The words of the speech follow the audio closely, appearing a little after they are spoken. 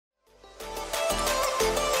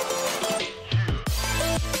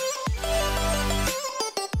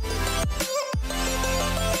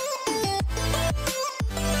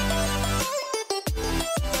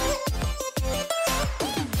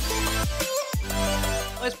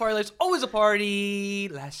Let's party. Let's always a party.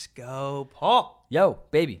 Let's go, Paul. Yo,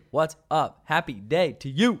 baby, what's up? Happy day to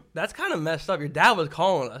you. That's kind of messed up. Your dad was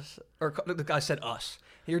calling us, or the guy said us.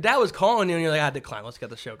 Your dad was calling you, and you're like, I decline. Let's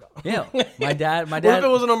get the show going. Yeah, my dad. What if it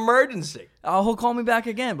was an emergency? He'll call me back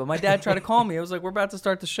again. But my dad tried to call me. I was like, we're about to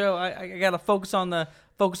start the show. I gotta focus on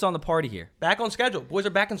the party here. Back on schedule. Boys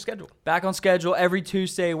are back on schedule. Back on schedule every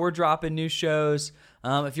Tuesday. We're dropping new shows.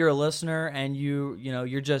 If you're a listener and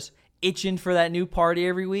you're just itching for that new party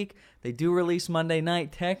every week, they do release Monday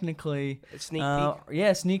night technically. Sneak peek.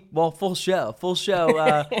 Yeah, full show.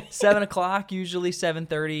 7 o'clock, usually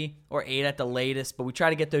 7:30 or 8 at the latest. But we try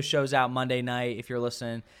to get those shows out Monday night if you're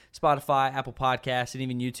listening. Spotify, Apple Podcasts, and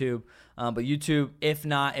even YouTube. But YouTube, if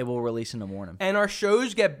not, it will release in the morning. And our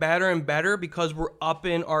shows get better and better because we're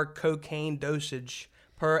upping our cocaine dosage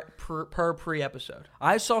per pre-episode.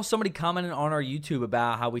 I saw somebody commenting on our YouTube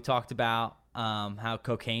about how we talked about how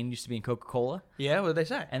cocaine used to be in Coca-Cola. Yeah, what did they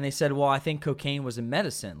say? And they said, well, I think cocaine was in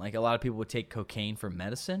medicine. Like, a lot of people would take cocaine for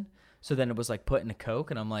medicine. So then it was, like, put in a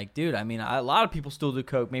Coke. And I'm like, dude, I mean, a lot of people still do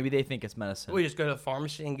Coke. Maybe they think it's medicine. We just go to the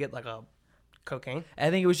pharmacy and get, like, a cocaine? I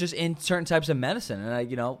think it was just in certain types of medicine.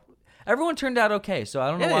 And, everyone turned out okay. So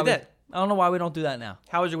I don't know why I don't know why we don't do that now.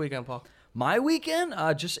 How was your weekend, Paul? My weekend?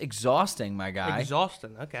 Just exhausting, my guy.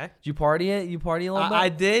 Exhausting, okay. Did you party it? You party a little bit? I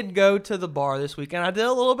did go to the bar this weekend. I did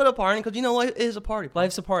a little bit of partying because, life is a party.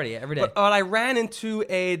 Life's a party every day. But I ran into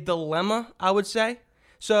a dilemma, I would say.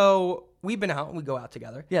 So we've been out. We go out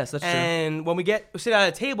together. Yes, that's true. And when we sit at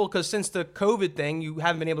a table, because since the COVID thing, you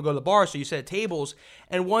haven't been able to go to the bar, so you sit at tables.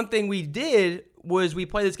 And one thing we did was we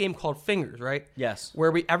played this game called Fingers, right? Yes.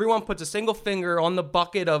 Where everyone puts a single finger on the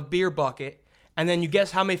bucket of beer bucket, and then you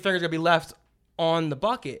guess how many fingers are going to be left on the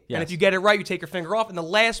bucket. Yes. And if you get it right, you take your finger off, and the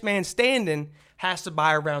last man standing has to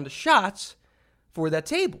buy a round of shots for that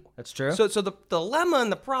table. That's true. So the dilemma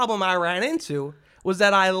and the problem I ran into was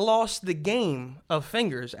that I lost the game of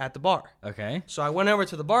fingers at the bar. Okay. So I went over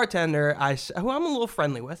to the bartender, who I'm a little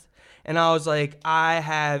friendly with, and I was like, I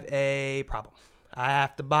have a problem. I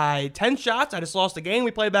have to buy 10 shots. I just lost the game.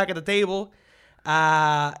 We played back at the table.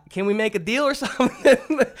 Can we make a deal or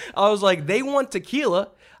something? I was like, they want tequila.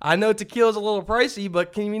 I know tequila's a little pricey,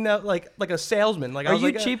 but can you mean that like a salesman? Like, Are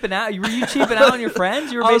you cheaping out? Were you cheaping out on your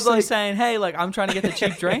friends? You were basically saying, hey, like, I'm trying to get the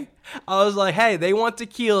cheap drink? I was like, hey, they want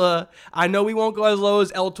tequila. I know we won't go as low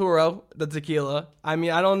as El Toro, the tequila. I mean,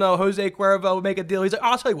 I don't know. Jose Cuervo would make a deal. He's like,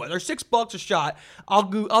 I'll tell you what, they're $6 a shot. I'll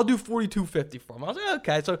do $42.50 for him. I was like,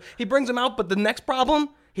 okay. So he brings them out, but the next problem,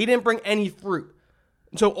 he didn't bring any fruit.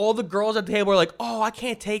 So all the girls at the table are like, oh, I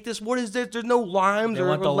can't take this. What is this? There's no limes They or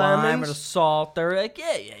want the lemons. lime or the salt. They're like,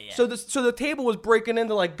 yeah. So the table was breaking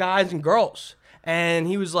into like guys and girls. And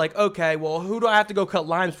he was like, okay, well, who do I have to go cut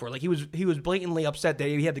limes for? Like he was blatantly upset that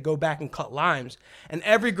he had to go back and cut limes. And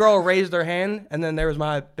every girl raised their hand, and then there was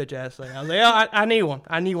my bitch ass thing. I was like, yeah, I need one.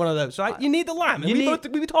 I need one of those. So you need the lime. And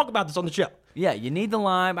we talk about this on the show. Yeah, you need the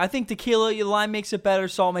lime. I think tequila, the lime makes it better,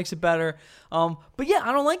 salt makes it better. But yeah,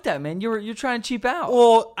 I don't like that, man. You're trying to cheap out.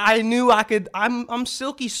 Well, I knew I could. I'm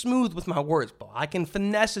silky smooth with my words, Paul. I can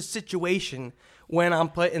finesse a situation when I'm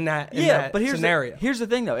put in that scenario. Here's the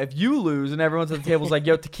thing, though. If you lose and everyone's at the table's like,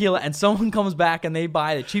 yo, tequila, and someone comes back and they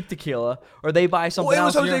buy the cheap tequila or they buy something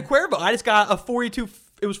else. Well, it was Jose Cuervo. I just got a 42.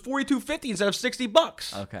 It was $42.50 instead of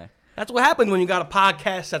 $60. Okay. That's what happens when you got a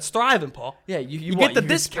podcast that's thriving, Paul. Yeah, you get the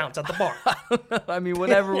discounts at the bar. I mean,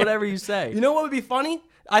 whatever you say. You know what would be funny?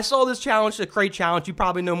 I saw this challenge, the crate challenge. You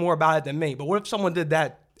probably know more about it than me. But what if someone did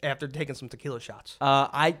that after taking some tequila shots?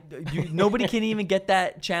 Nobody can even get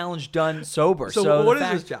that challenge done sober. So what is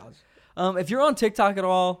this challenge? If you're on TikTok at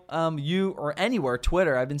all, you or anywhere,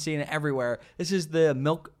 Twitter, I've been seeing it everywhere. This is the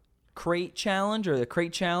milk crate challenge or the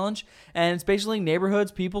crate challenge, and it's basically neighborhoods,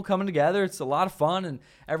 people coming together. It's a lot of fun, and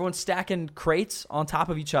everyone's stacking crates on top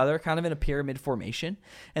of each other, kind of in a pyramid formation.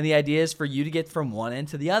 And the idea is for you to get from one end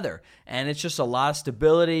to the other, and it's just a lot of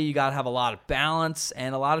stability. You got to have a lot of balance,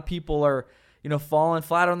 and a lot of people are falling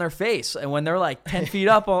flat on their face, and when they're like 10 feet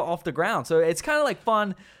up off the ground. So it's kind of like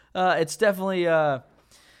fun. It's definitely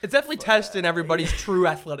testing everybody's true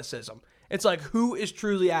athleticism. It's like, who is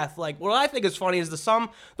truly athletic? What I think is funny is the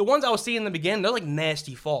ones I was seeing in the beginning, they're like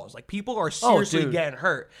nasty falls. Like people are seriously getting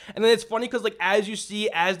hurt. And then it's funny because like as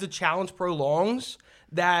the challenge prolongs,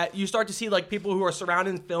 that you start to see like people who are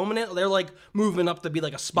surrounded and filming it, they're like moving up to be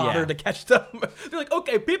like a spotter to catch them. They're like,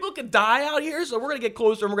 okay, people can die out here, so we're gonna get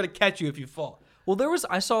closer and we're gonna catch you if you fall. Well,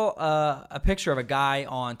 I saw a picture of a guy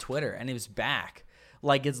on Twitter and he was back.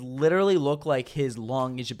 like it's literally looked like his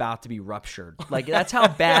lung is about to be ruptured. Like that's how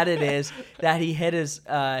bad it is that he hit his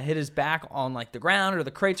back on like the ground or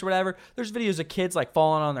the crates or whatever. There's videos of kids like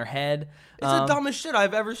falling on their head. It's the dumbest shit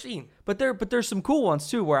I've ever seen. But there's some cool ones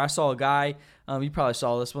too, where I saw a guy. You probably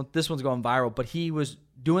saw this one. This one's going viral, but he was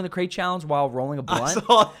doing the crate challenge while rolling a blunt. I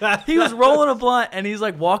saw that. He was rolling a blunt, and he's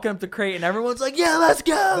like walking up the crate, and everyone's like, "Yeah, let's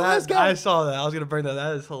go, let's go." I saw that. I was gonna bring that.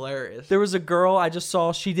 That is hilarious. There was a girl I just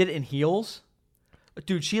saw. She did it in heels.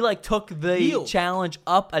 Dude, she like took the challenge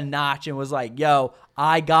up a notch and was like, "Yo,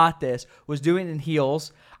 I got this." Was doing it in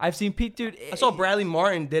heels. I've seen Pete, dude. I saw Bradley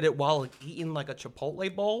Martin did it while eating like a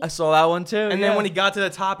Chipotle bowl. I saw that one too. And then when he got to the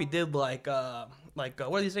top, he did like what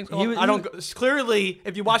are these things called? Clearly,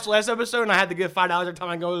 if you watched the last episode and I had to give $5 every time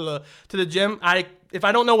I go to the gym, if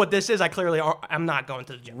I don't know what this is, I'm not going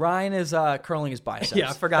to the gym. Ryan is curling his biceps. Yeah,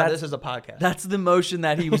 I forgot this is a podcast. That's the motion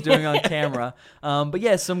that he was doing on camera. But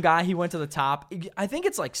yeah, some guy, he went to the top. I think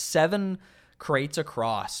it's like 7 crates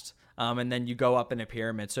across. And then you go up in a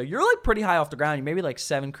pyramid. So you're like pretty high off the ground. You maybe like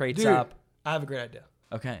 7 crates up. I have a great idea.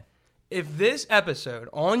 Okay. If this episode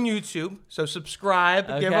on YouTube, so subscribe,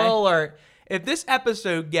 give an alert. If this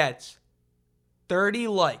episode gets 30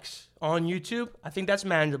 likes on YouTube, I think that's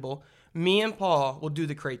manageable. Me and Paul will do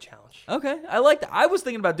the crate challenge. Okay, I like that. I was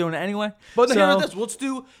thinking about doing it anyway. But here's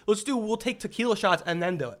this: we'll take tequila shots and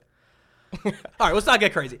then do it. All right, let's not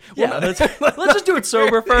get crazy. Yeah, let's just do it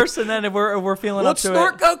sober first, and then if we're feeling up to it,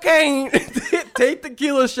 let's snort cocaine, take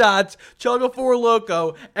tequila shots, chug a Four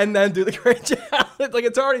Loko, and then do the crate challenge. Like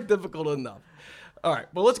it's already difficult enough. All right,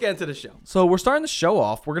 well, let's get into the show. So we're starting the show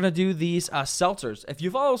off. We're going to do these seltzers. If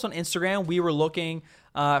you follow us on Instagram, we were looking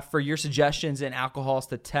for your suggestions in alcohols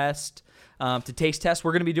to test, to taste test.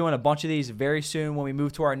 We're going to be doing a bunch of these very soon when we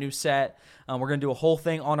move to our new set. We're going to do a whole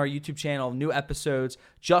thing on our YouTube channel, new episodes,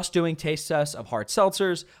 just doing taste tests of hard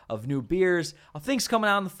seltzers, of new beers, of things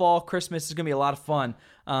coming out in the fall. Christmas is going to be a lot of fun.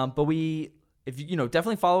 If you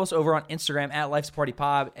definitely follow us over on Instagram at Life's Party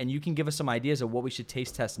Pod, and you can give us some ideas of what we should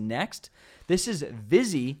taste test next. This is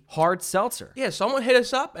Vizzy Hard Seltzer. Yeah, someone hit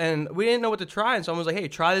us up, and we didn't know what to try, and someone was like, hey,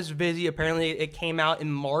 try this Vizzy. Apparently, it came out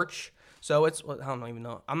in March, so I don't even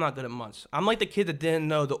know. I'm not good at months. I'm like the kid that didn't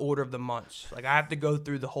know the order of the months. Like, I have to go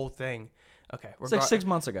through the whole thing. Okay. It's like 6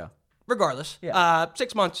 months ago. Regardless,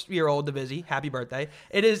 6 months year old to Vizzy. Happy birthday.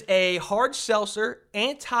 It is a hard seltzer,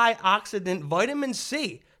 antioxidant, vitamin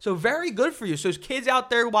C. So very good for you. So kids out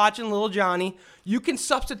there watching Little Johnny, you can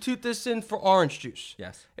substitute this in for orange juice.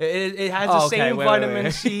 Yes. It has the same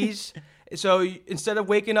vitamin C's. So instead of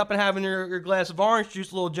waking up and having your glass of orange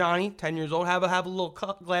juice, Little Johnny, 10 years old, have a little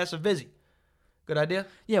glass of Vizzy. Good idea?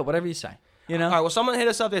 Yeah, whatever you say. All right, well, someone hit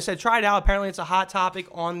us up. They said, try it out. Apparently, it's a hot topic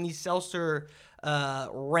on the seltzer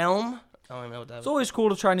realm. I don't even know what that is. It's always cool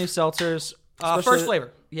to try new seltzers. First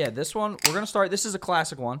flavor. Yeah, this one. We're going to start. This is a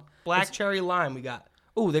classic one. Black cherry lime we got.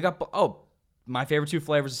 Oh, they got, my favorite 2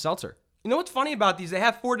 flavors of seltzer. You know what's funny about these? They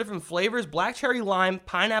have 4 different flavors: black cherry lime,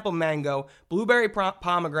 pineapple mango, blueberry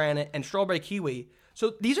pomegranate, and strawberry kiwi.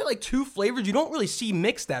 So these are like 2 flavors you don't really see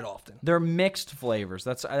mixed that often. They're mixed flavors.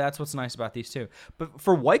 That's what's nice about these too. But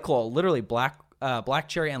for White Claw, literally black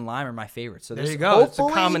cherry and lime are my favorites. So there you go. It's a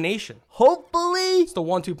combination. Hopefully, it's the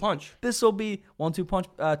 1-2 punch. This will be 1-2 punch,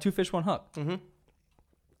 2 fish, 1 hook. Mm-hmm.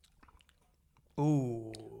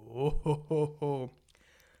 Ooh.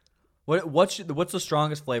 What's the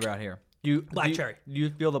strongest flavor out here? Black cherry. Do you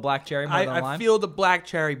feel the black cherry more than lime? I feel the black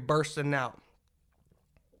cherry bursting out.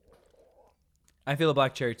 I feel the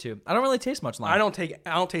black cherry too. I don't really taste much lime. I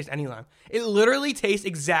don't taste any lime. It literally tastes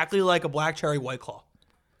exactly like a black cherry White Claw.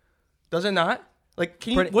 Does it not? Like,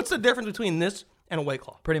 what's the difference between this and a White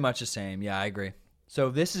Claw? Pretty much the same. Yeah, I agree. So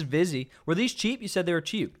this is Vizzy. Were these cheap? You said they were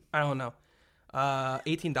cheap. I don't know.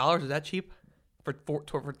 $18, is that cheap? For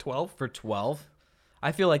 12? For 12?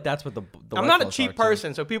 I feel like that's what the I'm not a cheap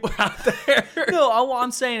person, so people out there. No, I'm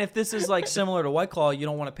saying if this is like similar to White Claw, you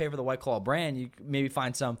don't want to pay for the White Claw brand. You maybe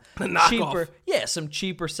find some cheaper, some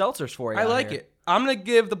cheaper seltzers for you. I like it. I'm gonna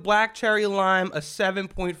give the black cherry lime a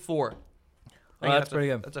 7.4. That's pretty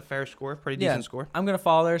good. That's a fair score, pretty decent score. I'm gonna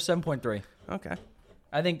follow there, 7.3. Okay.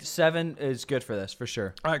 I think 7 is good for this for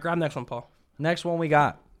sure. All right, grab next one, Paul. Next one we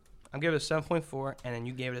got. I'm giving it a 7.4, and then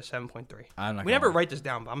you gave it a 7.3. We never write this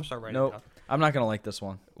down, but I'm gonna start writing it down. I'm not going to like this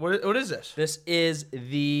one. What is this? This is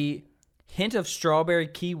the hint of strawberry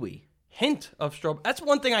kiwi. Hint of strawberry. That's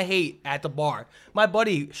one thing I hate at the bar. My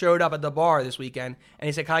buddy showed up at the bar this weekend, and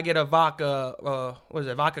he said, can I get a vodka,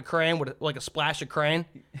 vodka cran with like a splash of cran?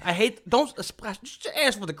 I hate, don't splash, just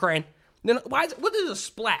ask for the cran. Then what is a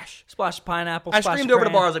splash? Splash of pineapple. I splash screamed of over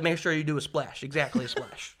the crayon. bar. I was like, make sure you do a splash. Exactly, a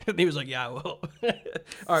splash. And he was like, yeah, I will. All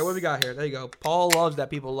right, what do we got here? There you go. Paul loves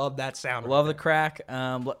that. People love that sound. Love the crack.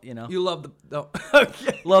 You know. You love the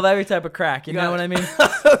okay. Love every type of crack. You know what I mean?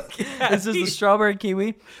 Okay. This is the strawberry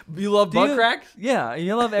kiwi. You love butt cracks? Yeah,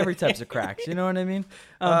 you love every types of cracks. You know what I mean?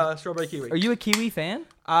 Strawberry kiwi. Are you a kiwi fan?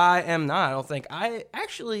 I am not. I don't think. I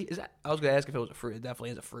actually is that. I was gonna ask if it was a fruit. It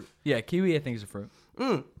definitely is a fruit. Yeah, kiwi I think is a fruit.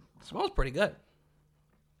 It smells pretty good.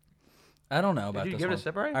 I don't know about Did you this give one. it a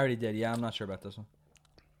sip already? I already did. Yeah, I'm not sure about this one.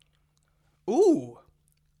 Ooh,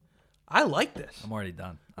 I like this. I'm already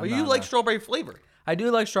done. Oh, you like strawberry flavor? I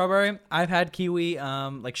do like strawberry. I've had kiwi,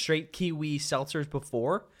 like straight kiwi seltzers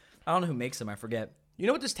before. I don't know who makes them. I forget. You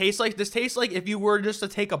know what this tastes like? This tastes like if you were just to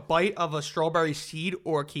take a bite of a strawberry seed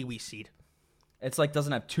or a kiwi seed. It's like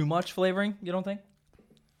doesn't have too much flavoring. You don't think?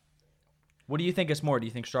 What do you think is more? Do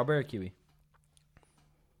you think strawberry or kiwi?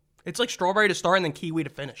 It's like strawberry to start and then kiwi to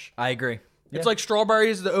finish. I agree. It's like strawberry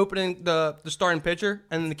is the opening, the starting pitcher,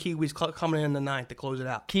 and then the kiwi's coming in the ninth to close it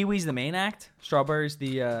out. Kiwi's the main act. Strawberry's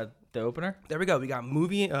the opener. There we go. We got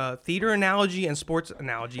movie, theater analogy, and sports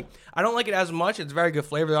analogy. I don't like it as much. It's very good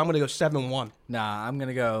flavor. I'm gonna go 7-1. Nah, I'm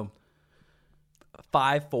gonna go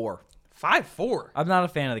 5-4. 5-4. I'm not a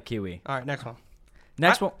fan of the kiwi. All right, next one.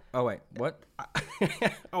 Next one. Oh wait, what?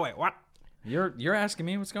 Oh wait, what? You're asking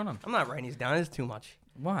me what's going on? I'm not writing these down. It's too much.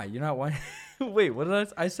 Why? You're not one. Wait, what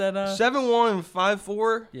did I said? 7-1 and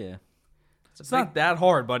 5-4. Yeah. It's not that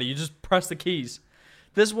hard, buddy. You just press the keys.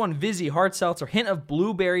 This one, Vizzy hard seltzer, hint of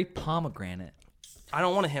blueberry pomegranate. I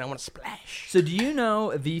don't want a hint. I want a splash. So do you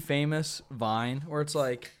know the famous Vine where it's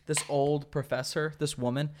like this old professor, this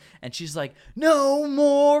woman, and she's like, no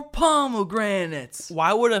more pomegranates.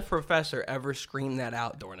 Why would a professor ever scream that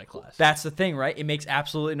out during a class? That's the thing, right? It makes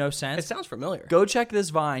absolutely no sense. It sounds familiar. Go check this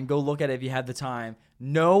Vine. Go look at it if you have the time.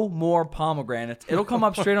 No more pomegranates. It'll come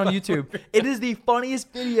up straight on YouTube. It is the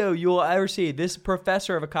funniest video you will ever see. This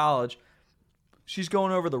professor of a college, she's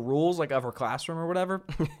going over the rules like of her classroom or whatever.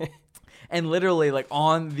 And literally, like,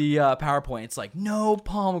 on the PowerPoint, it's like, no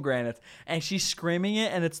pomegranates. And she's screaming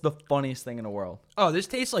it, and it's the funniest thing in the world. Oh, this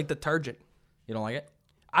tastes like detergent. You don't like it?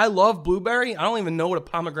 I love blueberry. I don't even know what a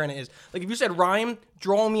pomegranate is. Like, if you said, Ryan,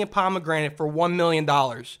 draw me a pomegranate for $1 million,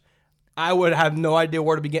 I would have no idea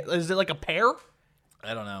where to begin. Is it like a pear?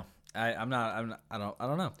 I don't know. I don't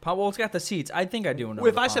know. Well, it's got the seeds. I think I do know.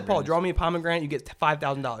 If I said, Paul, draw me a pomegranate, you get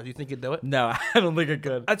 $5,000. You think you'd do it? No, I don't think I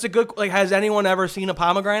could. That's a good, like, has anyone ever seen a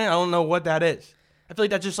pomegranate? I don't know what that is. I feel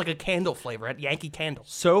like that's just like a candle flavor at Yankee Candle.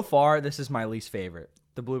 So far, this is my least favorite.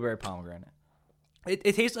 The blueberry pomegranate.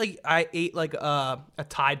 It tastes like I ate like a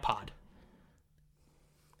Tide Pod.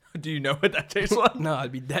 Do you know what that tastes like? No,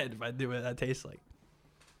 I'd be dead if I knew what that tastes like.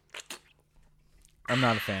 I'm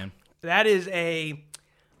not a fan. That is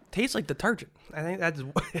tastes like detergent. I think that's.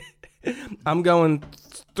 I'm going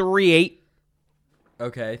 3-8.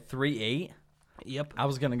 Okay, 3-8. Yep. I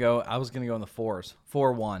was gonna go in the 4s.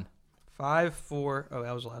 4-1. 5-4. Oh,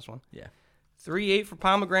 that was the last one. Yeah. 3-8 for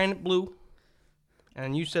pomegranate blue.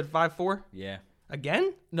 And you said 5-4? Yeah.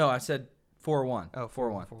 Again? No, I said 4-1. Oh,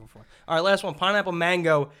 4-1. 4-1. All right, last one. Pineapple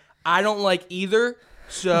mango. I don't like either.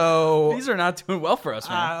 So these are not doing well for us,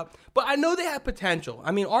 man. But I know they have potential.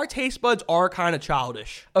 I mean, our taste buds are kind of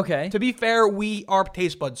childish. Okay. To be fair, our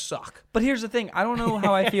taste buds suck. But here's the thing. I don't know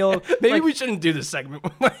how I feel. Maybe we shouldn't do this segment.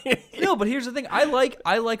 No, but here's the thing. I like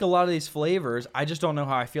a lot of these flavors. I just don't know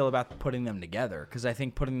how I feel about putting them together because I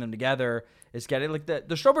think putting them together is getting like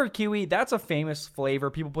the strawberry kiwi. That's a famous flavor.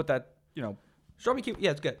 People put that, strawberry kiwi.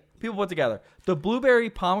 Yeah, it's good. People put together. The blueberry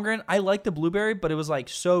pomegranate. I like the blueberry, but it was like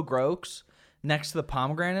so gross. Next to the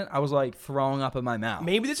pomegranate, I was like throwing up in my mouth.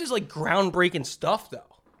 Maybe this is like groundbreaking stuff, though.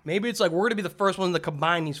 Maybe it's like we're gonna be the first ones to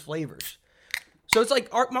combine these flavors. So it's like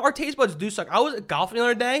our taste buds do suck. I was golfing the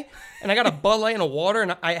other day, and I got a Bud Light and a water,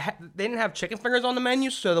 and they didn't have chicken fingers on the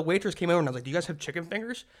menu, so the waitress came over and I was like, "Do you guys have chicken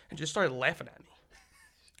fingers?" And just started laughing at me.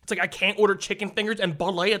 It's like I can't order chicken fingers and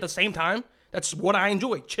Bud Light at the same time. That's what I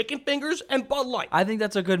enjoy: chicken fingers and Bud Light. I think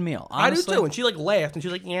that's a good meal. Honestly. I do too. And she like laughed, and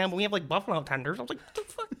she's like, "Yeah, but we have like buffalo tenders." I was like, "What the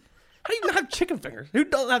fuck? How do you not have chicken fingers? Who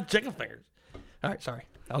doesn't have chicken fingers?" All right, sorry.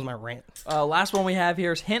 That was my rant. Last one we have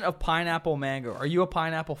here is hint of pineapple mango. Are you a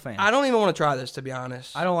pineapple fan? I don't even want to try this, to be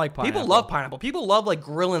honest. I don't like pineapple. People love pineapple. People love like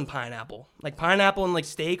grilling pineapple. Like pineapple and like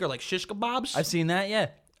steak or like shish kebabs. I've seen that, yeah.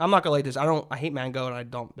 I'm not going to like this. I hate mango and I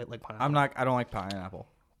don't like pineapple. I don't like pineapple.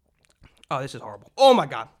 Oh, this is horrible. Oh my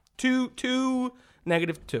God.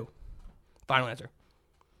 -2. Final answer.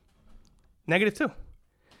 -2.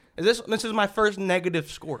 This is my first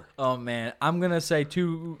negative score. Oh man, I'm gonna say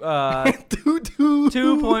 2. 2-2.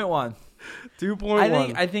 2.1.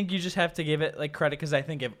 2.1. I think you just have to give it like credit because I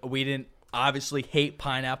think if we didn't obviously hate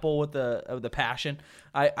pineapple with the passion,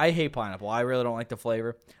 I hate pineapple. I really don't like the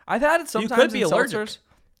flavor. I've had it sometimes. You could be in allergic. seltzers.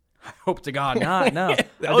 I hope to God not. No,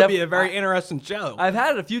 That would be a very interesting show. I've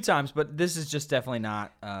had it a few times, but this is just definitely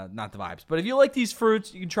not the vibes. But if you like these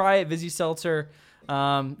fruits, you can try it. Vizzy Seltzer.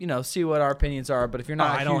 See what our opinions are. But if you're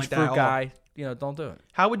not a huge fruit guy, don't do it.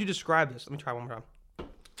 How would you describe this? Let me try one more time.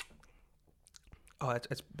 Oh,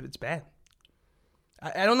 it's bad.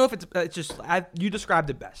 I don't know if it's just you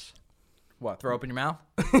described it best. What? Throw up in your mouth?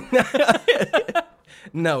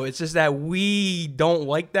 No, it's just that we don't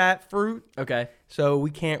like that fruit. Okay. So we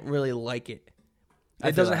can't really like it.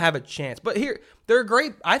 It doesn't have a chance. But here, they're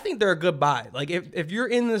great. I think they're a good buy. Like if you're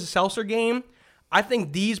in the seltzer game, I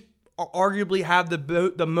think these arguably have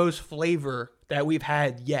the most flavor that we've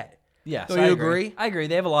had yet. Yes, Don't you agree? I agree.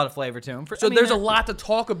 They have a lot of flavor to them. There's a lot to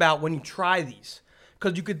talk about when you try these.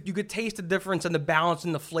 Because you could taste the difference and the balance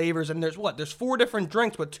in the flavors. And there's 4 different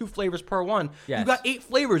drinks with 2 flavors per one. Yes. You got 8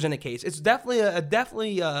 flavors in a case. It's definitely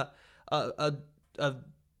definitely,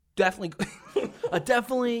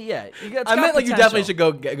 yeah. I meant like you definitely should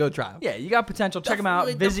go try them. Yeah, you got potential. Check them out.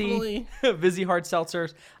 Vizzy Hard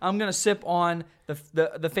Seltzers. I'm gonna sip on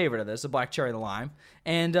the favorite of this, the black cherry and the lime,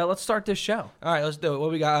 and let's start this show. All right, let's do it.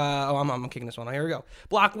 What we got? I'm kicking this one. Here we go.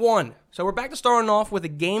 Block 1. So we're back to starting off with a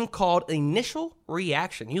game called Initial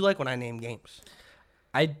Reaction. You like when I name games?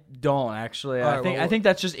 I don't actually. All right, I think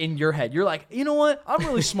that's just in your head. You're like, you know what? I'm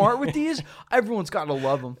really smart with these. Everyone's got to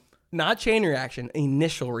love them. Not chain reaction,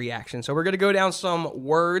 initial reaction. So we're going to go down some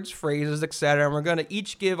words, phrases, etc., and we're going to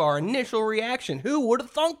each give our initial reaction. Who would have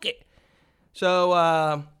thunk it? So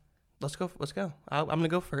let's go. I'm going to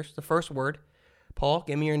go first. The first word. Paul,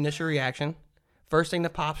 give me your initial reaction. First thing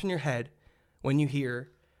that pops in your head when you hear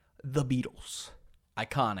the Beatles.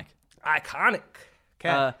 Iconic.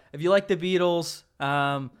 Okay. If you like the Beatles,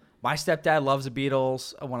 my stepdad loves the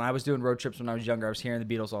Beatles. When I was doing road trips when I was younger, I was hearing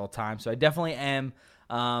the Beatles all the time. So I definitely am.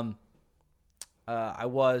 I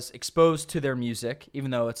was exposed to their music,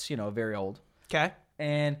 even though it's, very old. Okay.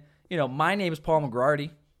 And, my name is Paul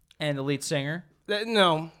McGrarty, and the lead singer.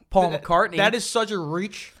 No. Paul McCartney. That is such a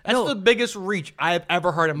reach. That's the biggest reach I have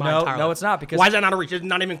ever heard in my entire life. No, it's not. Because why is that not a reach? It's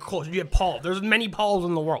not even close. You have Paul. There's many Pauls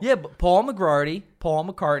in the world. Yeah, but Paul McGrarty, Paul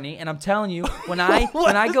McCartney, and I'm telling you, when I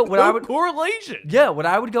go, correlation. Yeah, when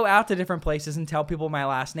I would go out to different places and tell people my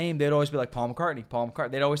last name, they'd always be like Paul McCartney, Paul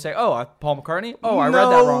McCartney. They'd always say, "Oh, Paul McCartney." Oh, I read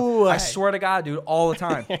that wrong. I swear to God, dude, all the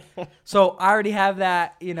time. So I already have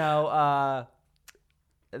that,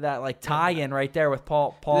 that like tie-in right there with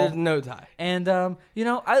Paul. There's no tie. And I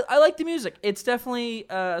like the music. It's definitely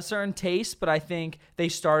a certain taste, but I think they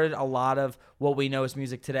started a lot of what we know as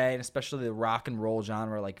music today, and especially the rock and roll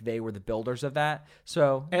genre. Like they were the builders of that.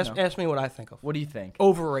 So ask me what I think of. What do you think?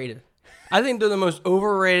 Overrated. I think they're the most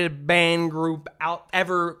overrated band group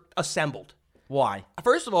ever assembled. Why?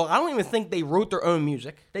 First of all, I don't even think they wrote their own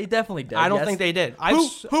music. They definitely did. I don't think they did.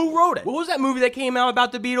 Who wrote it? What was that movie that came out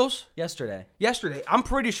about the Beatles? Yesterday. I'm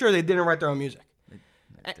pretty sure they didn't write their own music.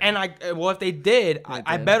 And if they did,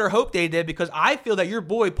 I better hope they did, because I feel that your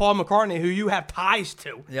boy Paul McCartney, who you have ties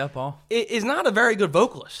to, yeah, Paul, is not a very good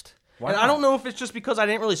vocalist. Why and not? I don't know if it's just because I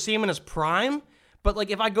didn't really see him in his prime, but like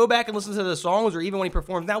if I go back and listen to the songs, or even when he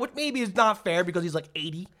performs now, which maybe is not fair because he's like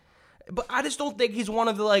 80, but I just don't think he's one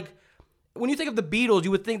of the like. When you think of the Beatles,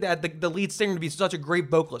 you would think that the lead singer would be such a great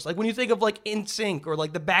vocalist. Like when you think of like NSYNC or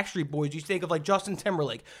like the Backstreet Boys, you think of like Justin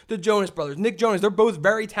Timberlake, the Jonas Brothers, Nick Jonas. They're both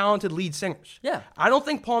very talented lead singers. Yeah. I don't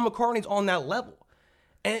think Paul McCartney's on that level.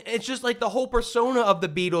 And it's just like the whole persona of the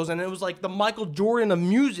Beatles, and it was like the Michael Jordan of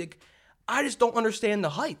music. I just don't understand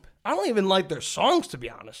the hype. I don't even like their songs, to be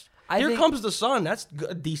honest. Here Comes the Sun. That's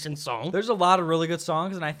a decent song. There's a lot of really good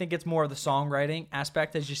songs, and I think it's more of the songwriting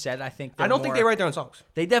aspect, as you said. I don't think they write their own songs.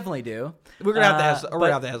 They definitely do. We're gonna have to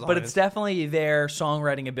ask. But it's definitely their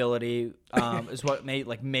songwriting ability is what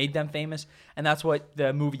made them famous, and that's what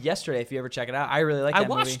the movie Yesterday. If you ever check it out, I really like that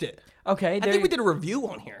movie. I watched it. Okay, I think we did a review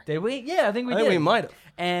on here. Did we? Yeah, I think we did. We might have.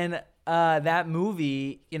 And that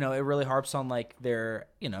movie, it really harps on like their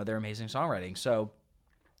amazing songwriting. So,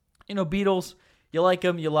 Beatles. You like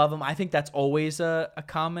them, you love them. I think that's always a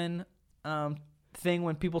common thing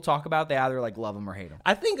when people talk about. They either like love them or hate them.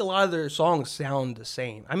 I think a lot of their songs sound the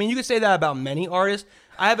same. I mean, you could say that about many artists.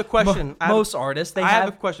 I have a question. Most artists, I have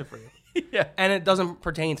a question for you. Yeah. And it doesn't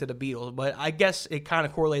pertain to the Beatles, but I guess it kind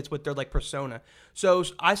of correlates with their like persona. So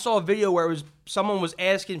I saw a video where someone was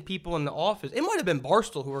asking people in the office. It might have been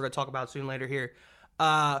Barstool, who we're going to talk about soon later here.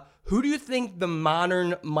 Who do you think the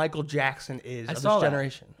modern Michael Jackson is of this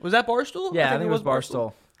generation? Was that Barstool? Yeah, I think it was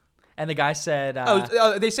Barstool. And the guy said,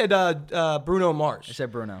 they said Bruno Mars. They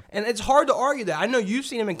said Bruno. And it's hard to argue that. I know you've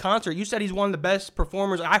seen him in concert. You said he's one of the best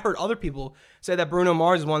performers. I heard other people say that Bruno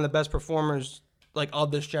Mars is one of the best performers like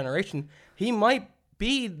of this generation. He might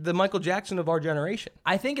be the Michael Jackson of our generation.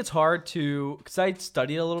 I think it's hard to, because I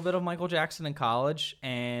studied a little bit of Michael Jackson in college,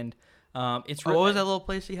 and it's what was that little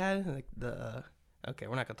place he had? Like okay,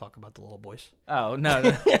 we're not gonna talk about the little boys. Oh no,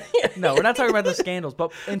 no, we're not talking about the scandals.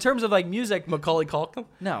 But in terms of like music, Macaulay Culkin.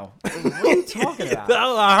 No, what are you talking about?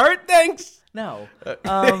 I heard things. No,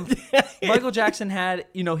 Michael Jackson had,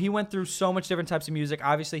 he went through so much different types of music.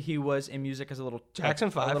 Obviously, he was in music as a little Jackson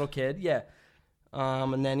 5, a little kid, yeah.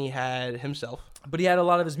 And then he had himself. But he had a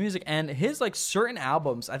lot of his music, and his like certain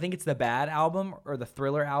albums. I think it's the Bad album or the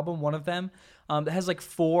Thriller album, one of them, that has like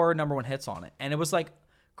 4 number 1 hits on it, and it was like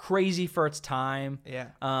crazy for its time.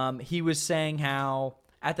 Yeah. He was saying how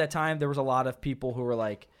at that time there was a lot of people who were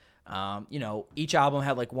like, each album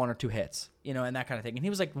had like 1 or 2 hits, and that kind of thing. And he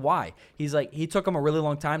was like, why? He's like, he took him a really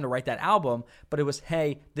long time to write that album, but it was,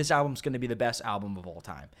 hey, this album's going to be the best album of all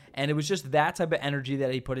time. And it was just that type of energy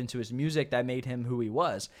that he put into his music that made him who he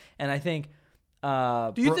was. And I think,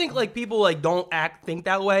 do you think like people like don't think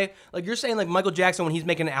that way? Like you're saying like Michael Jackson, when he's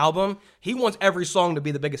making an album, he wants every song to be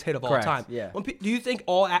the biggest hit of all time. Yeah. Do you think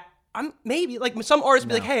maybe like some artists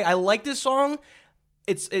be like, hey, I like this song.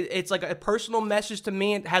 It's like a personal message to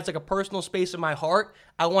me. It has like a personal space in my heart.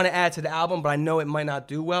 I want to add to the album, but I know it might not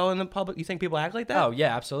do well in the public. You think people act like that? Oh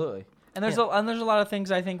yeah, absolutely. And there's a lot of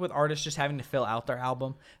things I think with artists just having to fill out their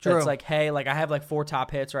album. True. It's like, hey, like I have like 4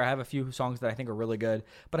 top hits, or I have a few songs that I think are really good,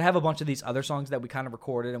 but I have a bunch of these other songs that we kind of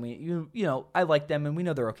recorded, and I like them, and we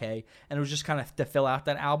know they're okay, and it was just kind of to fill out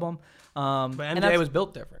that album. But MJ was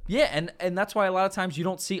built different. Yeah, and that's why a lot of times you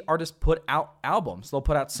don't see artists put out albums. They'll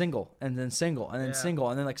put out single, and then single, and then single,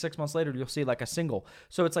 and then like 6 months later you'll see like a single.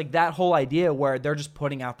 So it's like that whole idea where they're just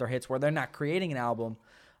putting out their hits, where they're not creating an album.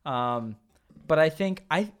 But I think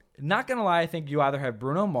not gonna lie, I think you either have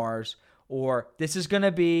Bruno Mars, or this is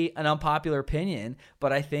gonna be an unpopular opinion,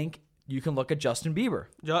 but I think you can look at Justin Bieber.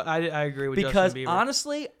 I agree with Justin Bieber. Because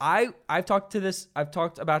honestly, I've talked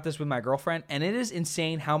about this with my girlfriend, and it is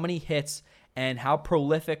insane how many hits and how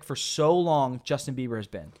prolific for so long Justin Bieber has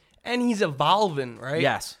been. And he's evolving, right?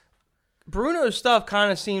 Yes. Bruno's stuff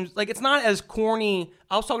kind of seems like it's not as corny.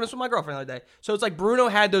 I was talking this with my girlfriend the other day. So it's like Bruno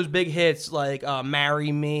had those big hits like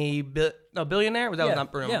Marry Me, Billionaire? Was that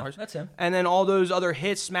not Bruno Mars? That's him. And then all those other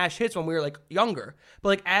hits, smash hits when we were like younger. But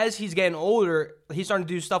like as he's getting older, he's starting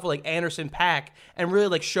to do stuff with like Anderson .Paak and really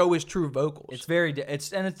like show his true vocals.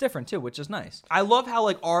 It's it's different too, which is nice. I love how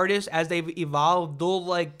like artists, as they've evolved, they'll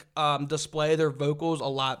like display their vocals a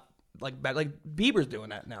lot. Like Bieber's doing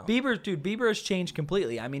that now. Bieber has changed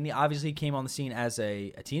completely. I mean, he obviously came on the scene as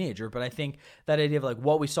a teenager, but I think that idea of like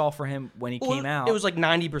what we saw for him when he came out, it was like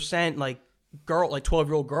 90% like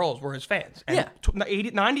 12-year-old girls were his fans. And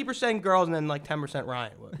 90% girls, and then like 10%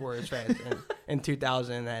 Ryan were his fans in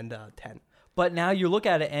 2010. But now you look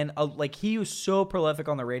at it, and like he was so prolific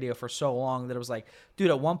on the radio for so long that it was like, dude,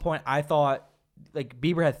 at one point I thought like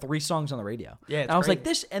Bieber had 3 songs on the radio. Yeah, and I was like,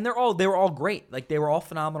 this, and they were all great. Like they were all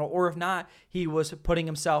phenomenal. Or if not, he was putting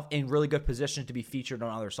himself in really good position to be featured on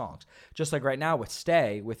other songs. Just like right now with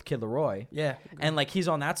Stay with Kid Laroi. Yeah. And like he's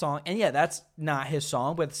on that song. And yeah, that's not his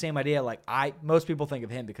song, but the same idea. Like most people think of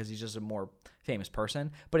him because he's just a more famous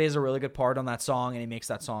person, but he has a really good part on that song, and he makes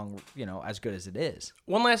that song, as good as it is.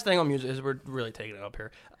 One last thing on music is we're really taking it up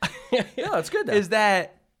here. Yeah, it's good though. Is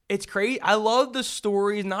that it's crazy. I love the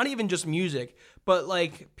stories, not even just music, but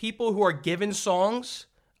like people who are given songs.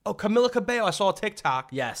 Oh, Camila Cabello. I saw a TikTok.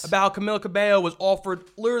 Yes. About Camila Cabello was offered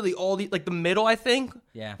literally all the like the middle, I think.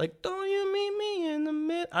 Yeah. Like, don't you meet me in the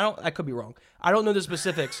middle? I could be wrong. I don't know the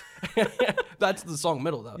specifics. That's the song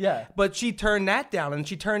middle though. Yeah. But she turned that down, and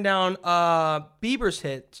she turned down Bieber's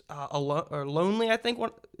hit, Lonely, I think.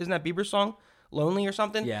 Isn't that Bieber's song? Lonely or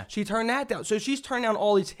something? Yeah. She turned that down. So she's turned down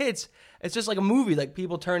all these hits. It's just like a movie. Like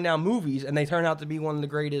people turn down movies, and they turn out to be one of the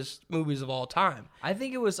greatest movies of all time. I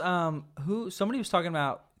think it was somebody was talking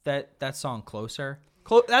about that song Closer.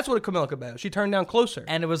 That's what Camila Cabello. She turned down Closer.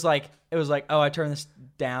 And it was like, oh, I turned this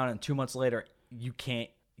down, and 2 months later, you can't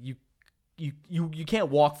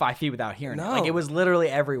walk 5 feet without hearing it. Like it was literally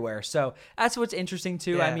everywhere. So that's what's interesting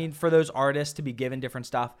too. Yeah. I mean, for those artists to be given different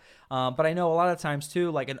stuff. But I know a lot of times too,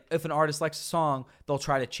 like if an artist likes a song, they'll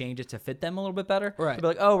try to change it to fit them a little bit better. Right. They'll be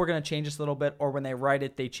like, oh, we're going to change this a little bit. Or when they write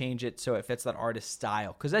it, they change it so it fits that artist's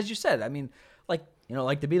style. Because as you said, I mean, like,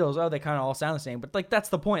 like the Beatles, they kind of all sound the same. But like that's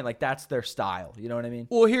the point. Like that's their style. You know what I mean?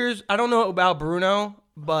 Well, I don't know about Bruno,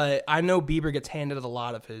 but I know Bieber gets handed a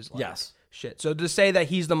lot of his. Yes. shit. So to say that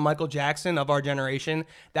he's the Michael Jackson of our generation,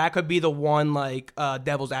 that could be the one like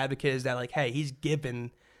devil's advocate is that like, hey, he's given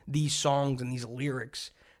these songs and these lyrics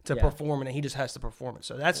to perform it, and he just has to perform it.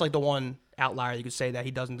 So that's like the one outlier you could say that he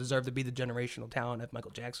doesn't deserve to be the generational talent of Michael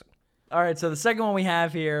Jackson. All right, so the second one we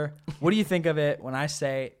have here, what do you think of it when I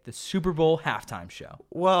say the Super Bowl halftime show?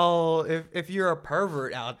 Well, if you're a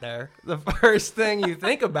pervert out there, the first thing you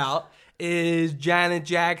think about is Janet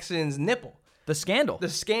Jackson's nipple. The scandal.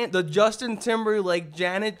 The Justin Timberlake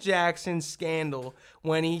Janet Jackson scandal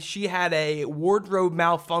when she had a wardrobe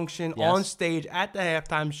malfunction on stage at the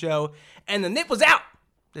halftime show, and the nip was out.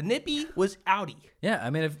 The nippy was outie. Yeah, I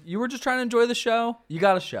mean, if you were just trying to enjoy the show, you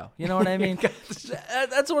got a show. You know what I mean?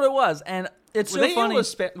 That's what it was, and it's so funny.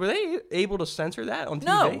 Were they able to censor that on TV?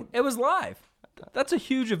 No, it was live. That's a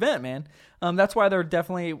huge event, man. That's why they're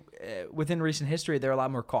definitely within recent history they're a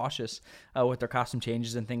lot more cautious with their costume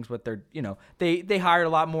changes and things. With their, they hired a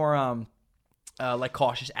lot more like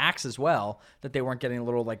cautious acts as well, that they weren't getting a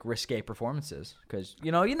little like risque performances because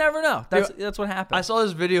you never know. That's what happened. I saw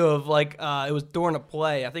this video of like it was during a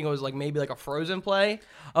play. I think it was like maybe like a Frozen play.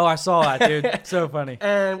 Oh, I saw that, dude. So funny.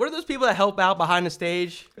 And what are those people that help out behind the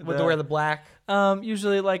stage with the wear the black?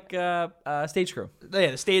 Usually like stage crew.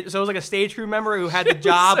 Yeah, the stage. So it was like a stage crew member who had the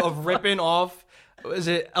job of ripping off. Was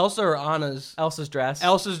it Elsa or Anna's? Elsa's dress.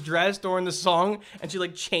 Elsa's dress during the song, and she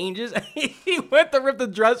like changes, and he went to rip the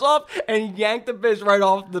dress off and yanked the bitch right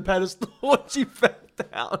off the pedestal when she fell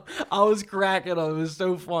down. I was cracking up. It was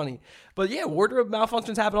so funny. But yeah, wardrobe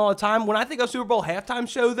malfunctions happen all the time. When I think of Super Bowl halftime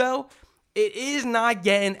show, though, it is not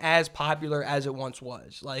getting as popular as it once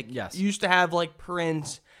was. Like, you used to have like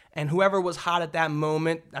Prince and whoever was hot at that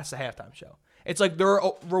moment. That's the halftime show. It's like their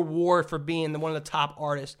reward for being one of the top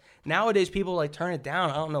artists. Nowadays, people like turn it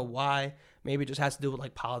down. I don't know why. Maybe it just has to do with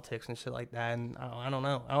like politics and shit like that. And I don't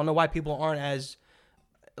know. I don't know why people aren't as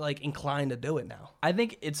like inclined to do it now. I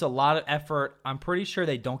think it's a lot of effort. I'm pretty sure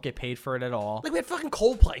they don't get paid for it at all. Like we had fucking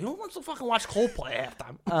Coldplay. Who wants to fucking watch Coldplay at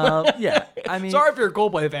halftime? Yeah, I mean, sorry if you're a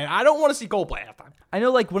Coldplay fan. I don't want to see Coldplay at halftime. I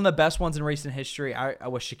know like one of the best ones in recent history. I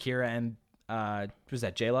was Shakira and was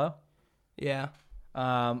that J-Lo? Yeah.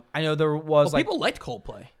 I know there was like people liked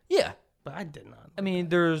Coldplay. Yeah, but I did not. I mean,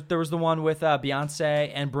 there was the one with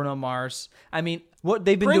Beyonce and Bruno Mars. I mean, what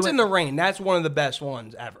they've been Prince doing. in the Rain. That's one of the best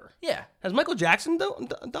ones ever. Yeah. Has Michael Jackson done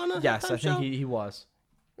a Yes, I show? think he was.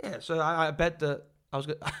 Yeah. So I bet I was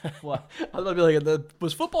good. What? I was gonna be like,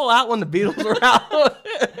 was football out when the Beatles were out?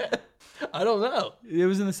 I don't know. It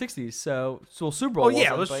was in the 60s, so Super Bowl. Oh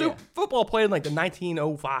yeah, football played in like the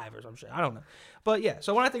 1905 or some shit. I don't know. But yeah,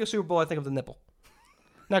 so when I think of Super Bowl, I think of the nipple.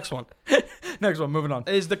 Next one. Moving on.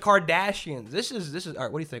 Is the Kardashians. This is all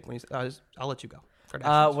right, what do you think? I'll let you go.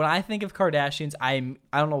 When I think of Kardashians, I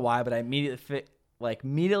don't know why, but I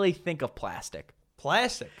immediately think of plastic.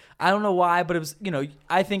 Plastic? I don't know why, but it was,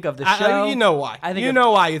 I think of the show. You know why.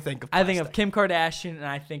 Why you think of plastic. I think of Kim Kardashian, and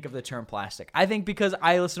I think of the term plastic. I think because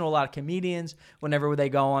I listen to a lot of comedians, whenever they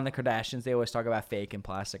go on the Kardashians, they always talk about fake and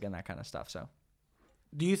plastic and that kind of stuff, so.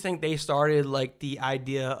 Do you think they started like the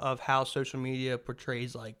idea of how social media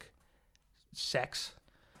portrays like sex?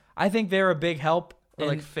 I think they're a big help. Or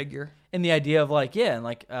like figure. In the idea of like, yeah, and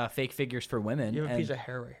like fake figures for women. You have a piece of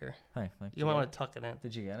hair right here. Hi, you might want to tuck it in.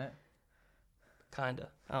 Did you get it? Kinda.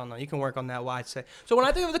 I don't know. You can work on that. Why I'd say. So when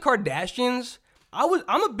I think of the Kardashians,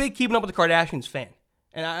 I'm a big Keeping Up with the Kardashians fan,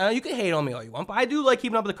 and you can hate on me all you want, but I do like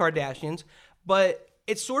Keeping Up with the Kardashians. But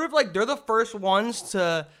it's sort of like they're the first ones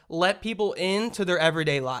to let people into their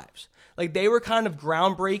everyday lives. Like they were kind of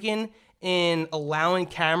groundbreaking in allowing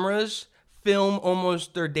cameras film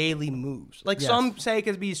almost their daily moves. Like some say it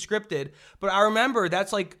could be scripted, but I remember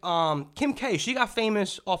that's like Kim K. She got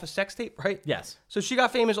famous off a sex tape, right? Yes. So she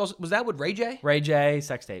got famous. Also, was that with Ray J? Ray J,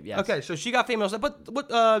 sex tape. Yes. Okay, so she got famous. But what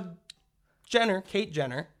Kate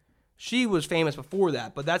Jenner, she was famous before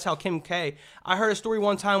that. But that's how Kim K. I heard a story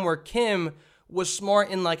one time where Kim was smart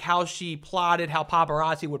in like how she plotted how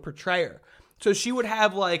paparazzi would portray her. So she would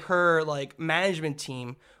have like her like management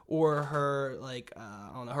team or her like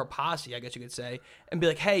I don't know, her posse, I guess you could say, and be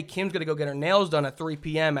like, hey, Kim's gonna go get her nails done at 3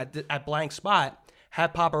 p.m. at blank spot.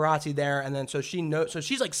 Have paparazzi there, and then so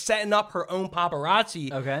she's like setting up her own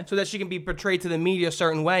paparazzi, okay, so that she can be portrayed to the media a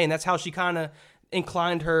certain way, and that's how she kind of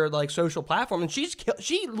inclined her like social platform, and she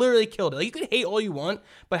literally killed it. Like, you can hate all you want,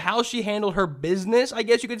 but how she handled her business, I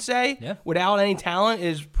guess you could say, without any talent,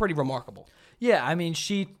 is pretty remarkable. Yeah, I mean,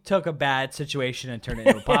 she took a bad situation and turned it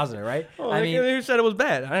into a positive, right? Well, I mean, who said it was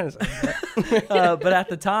bad? I didn't say that. But at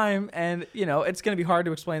the time, and it's going to be hard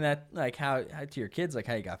to explain that, like how to your kids, like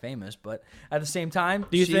how you got famous. But at the same time,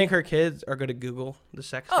 do you think her kids are going to Google the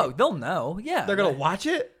sex? Oh, they'll know. Yeah, they're going to watch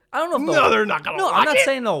it. I don't know if No, they're not gonna No, watch I'm not it.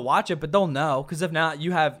 saying they'll watch it, but they'll know. Because if not, you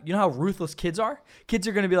know how ruthless kids are? Kids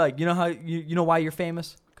are going to be like, you know how you know why you're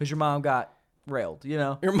famous? Because your mom got railed, you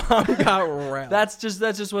know? Your mom got railed. That's just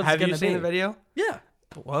what's going to be. Have you seen the video? Yeah.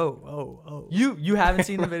 Whoa. You haven't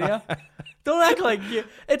seen the video? Don't act like you.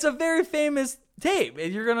 It's a very famous tape.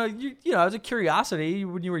 And you're going to, you know, as a curiosity,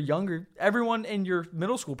 when you were younger, everyone in your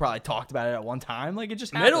middle school probably talked about it at one time. Like, it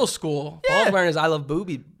just happened. Middle school. Yeah. Paul's wearing his I Love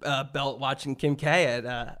Booby belt watching Kim K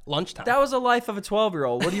at lunchtime. That was a life of a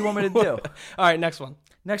 12-year-old. What do you want me to do? All right, next one.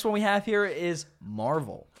 Next one we have here is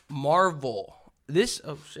Marvel. Marvel.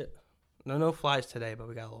 Oh, shit. No flies today, but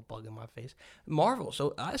we got a little bug in my face. Marvel.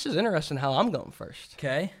 So this is interesting how I'm going first.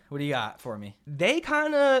 Okay. What do you got for me? They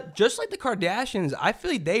kind of, just like the Kardashians, I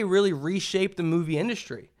feel like they really reshaped the movie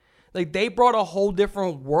industry. Like, they brought a whole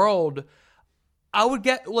different world. I would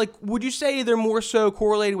get, like, would you say they're more so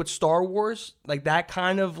correlated with Star Wars? Like, that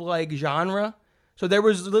kind of, like, genre? So there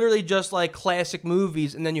was literally just, like, classic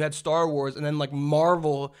movies, and then you had Star Wars, and then, like,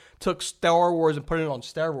 Marvel took Star Wars and put it on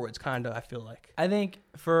steroids, kind of, I feel like. I think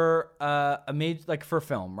for for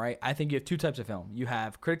film, right? I think you have two types of film. You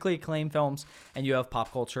have critically acclaimed films, and you have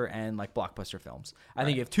pop culture and like blockbuster films. I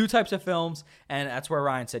think you have two types of films, and that's where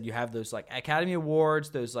Ryan said you have those like Academy Awards,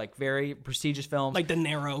 those like very prestigious films, Like De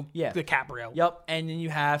Niro, Yeah. DiCaprio. Yep, and then you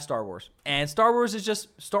have Star Wars. And Star Wars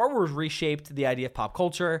reshaped the idea of pop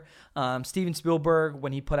culture. Steven Spielberg,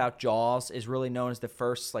 when he put out Jaws, is really known as the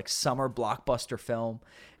first like summer blockbuster film.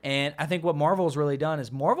 And I think what Marvel's really done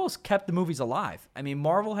is Marvel's kept the movies alive. I mean,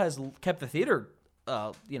 Marvel has kept the theaters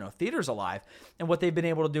alive, and what they've been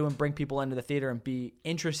able to do and bring people into the theater and be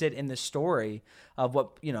interested in the story of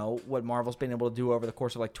what Marvel's been able to do over the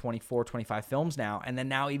course of like 24, 25 films now, and then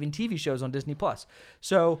now even TV shows on Disney Plus.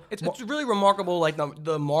 So It's really remarkable, like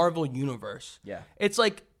the Marvel universe. Yeah. It's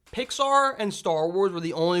like Pixar and Star Wars were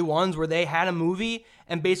the only ones where they had a movie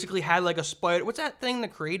and basically had like a spider. What's that thing? The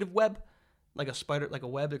creative web? Like a spider, like a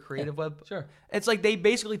web, the creative web? sure. It's like they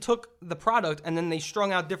basically took the product and then they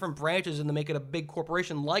strung out different branches and to make it a big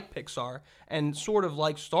corporation like Pixar and sort of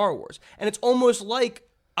like Star Wars. And it's almost like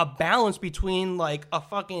a balance between like a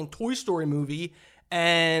fucking Toy Story movie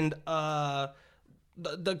and the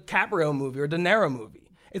DiCaprio movie or De Niro movie.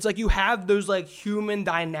 It's like you have those like human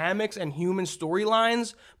dynamics and human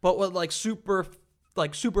storylines, but with like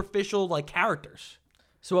superficial like characters.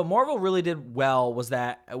 So what Marvel really did well was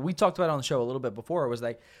that we talked about it on the show a little bit before. Was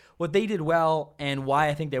like what they did well and why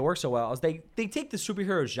I think they work so well is they take the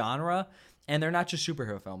superhero genre and they're not just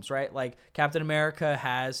superhero films, right? Like Captain America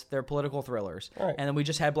has their political thrillers, right. And then we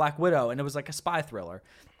just had Black Widow and it was like a spy thriller,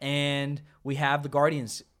 and we have the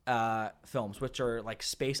Guardians films, which are like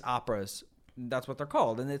space operas. That's what they're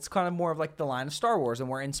called, and it's kind of more of like the line of Star Wars, and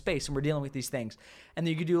we're in space and we're dealing with these things. And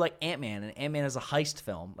then you could do like Ant-Man, and Ant-Man is a heist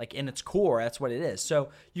film, like in its core, that's what it is. So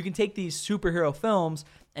you can take these superhero films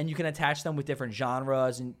and you can attach them with different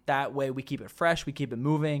genres, and that way we keep it fresh, we keep it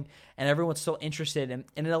moving, and everyone's still interested, and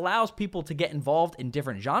it allows people to get involved in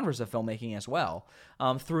different genres of filmmaking as well,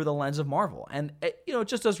 through the lens of Marvel. And it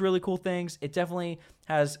just does really cool things. It definitely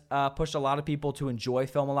has pushed a lot of people to enjoy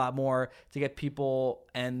film a lot more, to get people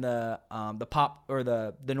and the pop or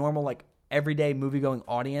the normal like everyday movie going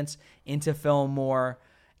audience into film more.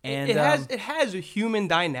 And it has human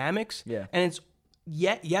dynamics, Yeah. and it's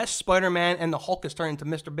yes, Spider-Man and the Hulk is turning into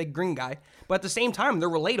Mr. Big Green Guy, but at the same time they're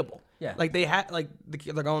relatable. Yeah. Like they have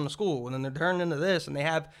they're going to school and then they're turning into this and they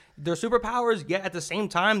have their superpowers, yet at the same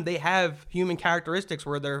time they have human characteristics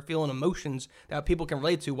where they're feeling emotions that people can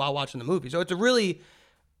relate to while watching the movie. So it's a really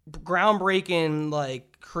groundbreaking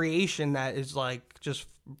like creation that is like just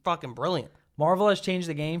fucking brilliant. Marvel has changed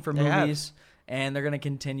the game for They have. movies, and they're going to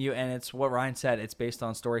continue. And it's what Ryan said. It's based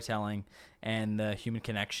on storytelling and the human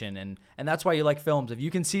connection, and that's why you like films. If you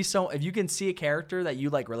can see a character that you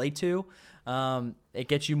like relate to, it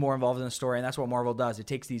gets you more involved in the story, and that's what Marvel does. It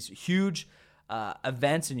takes these huge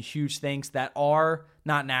events and huge things that are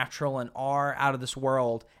not natural and are out of this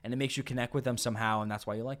world, and it makes you connect with them somehow, and that's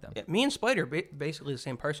why you like them. Yeah, me and Spider basically the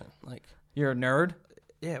same person. Like, You're a nerd.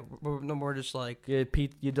 yeah, we're just like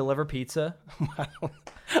You deliver pizza,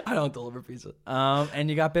 I don't deliver pizza. and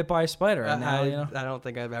you got bit by a spider. And now, I don't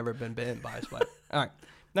think I've ever been bitten by a spider. All right,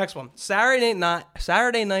 next one. Saturday Night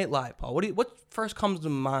Live, Paul. What first comes to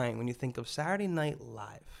mind when you think of Saturday Night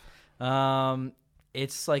Live?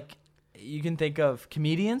 It's like you can think of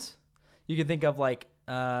comedians, you can think of like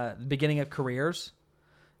the beginning of careers,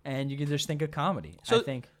 and you can just think of comedy.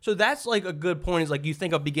 So that's like a good point. Is like you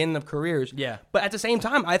think of beginning of careers. Yeah. But at the same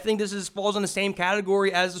time, I think this falls in the same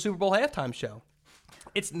category as the Super Bowl halftime show.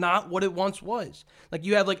 It's not what it once was. Like,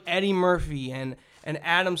 you have like Eddie Murphy and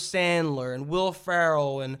Adam Sandler and Will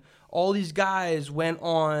Ferrell, and all these guys went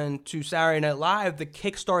on to Saturday Night Live to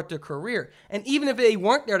kickstart their career. And even if they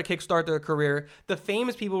weren't there to kickstart their career, the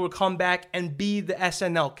famous people would come back and be the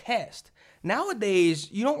SNL cast. Nowadays,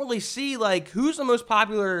 you don't really see, like, who's the most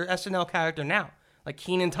popular SNL character now? Like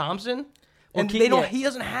Kenan Thompson? And he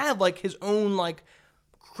doesn't have like his own like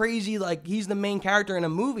crazy, like, he's the main character in a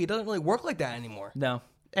movie. It doesn't really work like that anymore. No.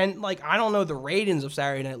 And, like, I don't know the ratings of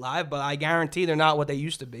Saturday Night Live, but I guarantee they're not what they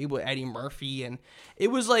used to be with Eddie Murphy. And it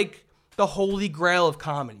was, like, the holy grail of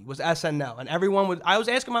comedy was SNL. And everyone would... I was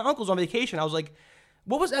asking my uncles on vacation. I was like,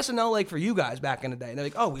 what was SNL like for you guys back in the day? And they're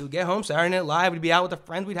like, oh, we would get home Saturday Night Live. We'd be out with the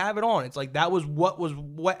friends. We'd have it on. It's like that was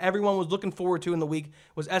what everyone was looking forward to in the week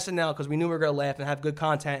was SNL, because we knew we were going to laugh and have good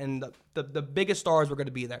content, and the biggest stars were going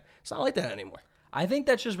to be there. It's not like that anymore. I think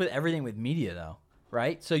that's just with everything with media, though.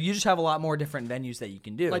 Right? So you just have a lot more different venues that you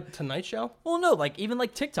can do. Like the Tonight Show? Well, no, like even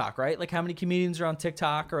like TikTok, right? Like how many comedians are on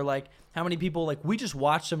TikTok, or like how many people, like we just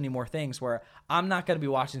watch so many more things where I'm not going to be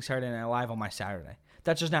watching Saturday Night Live on my Saturday.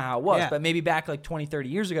 That's just not how it was. Yeah. But maybe back like 20, 30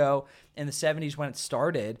 years ago in the 70s when it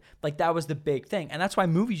started, like that was the big thing. And that's why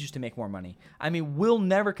movies used to make more money. I mean, we'll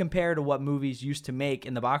never compare to what movies used to make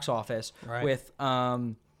in the box office with,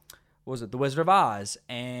 what was it, The Wizard of Oz,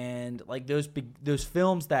 and like those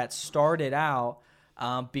films that started out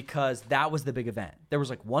because that was the big event. There was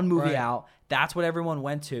like one movie out. That's what everyone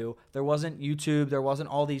went to. There wasn't YouTube. There wasn't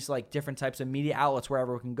all these like different types of media outlets where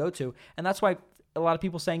everyone can go to. And that's why a lot of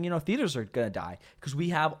people saying, theaters are going to die, because we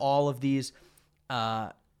have all of these,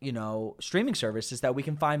 streaming services that we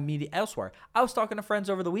can find media elsewhere. I was talking to friends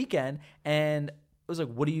over the weekend, and I was like,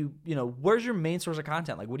 what do you, where's your main source of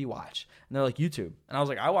content? Like, what do you watch? And they're like, YouTube. And I was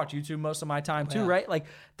like, I watch YouTube most of my time too, right? Like,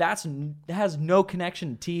 that has no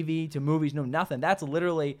connection to TV, to movies, no nothing. That's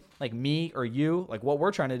literally like me or you, like what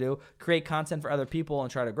we're trying to do, create content for other people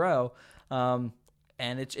and try to grow. And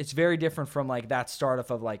it's very different from like that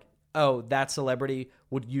startup of like, oh, that celebrity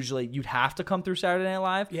you'd have to come through Saturday Night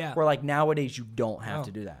Live. Yeah. Where like nowadays you don't have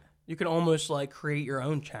to do that. You can almost like create your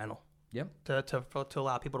own channel. Yep. To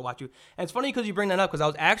allow people to watch you. And it's funny because you bring that up, because I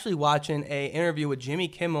was actually watching a interview with Jimmy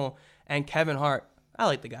Kimmel and Kevin Hart. I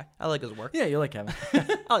like the guy. I like his work. Yeah, you like Kevin.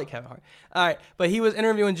 I like Kevin Hart. All right. But he was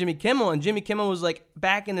interviewing Jimmy Kimmel, and Jimmy Kimmel was like,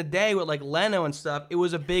 back in the day with like Leno and stuff, it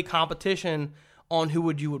was a big competition on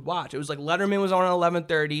who you would watch. It was like Letterman was on at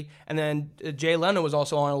 11:30, and then Jay Leno was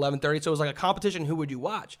also on at 11:30. So it was like a competition, who would you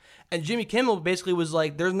watch? And Jimmy Kimmel basically was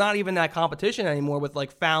like, there's not even that competition anymore with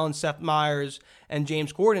like Fallon, Seth Meyers, and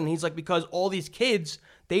James Corden. He's like, because all these kids,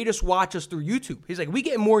 they just watch us through YouTube. He's like, we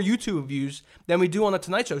get more YouTube views than we do on the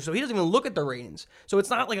Tonight Show. So he doesn't even look at the ratings. So it's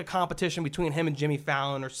not like a competition between him and Jimmy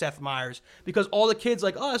Fallon or Seth Meyers, because all the kids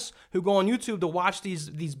like us who go on YouTube to watch these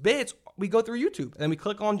bits, we go through YouTube, and then we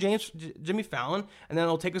click on Jimmy Fallon, and then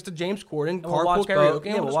it'll take us to James Corden, Carpool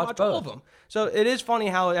Karaoke, and we'll watch all of them. So it is funny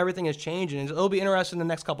how everything is changing, and it'll be interesting in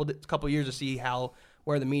the next couple years to see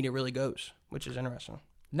where the media really goes, which is interesting.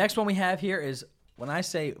 Next one we have here is, when I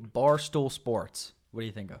say Barstool Sports, what do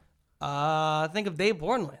you think of? I think of Dave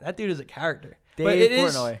Portnoy. That dude is a character. Dave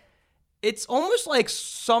Portnoy. It's almost like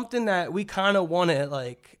something that we kind of want to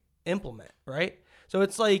like implement, right? So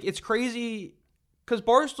it's like, it's crazy. Because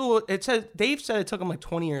Barstool, Dave said it took him like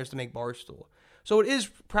 20 years to make Barstool. So it is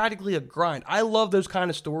practically a grind. I love those kind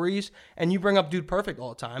of stories. And you bring up Dude Perfect all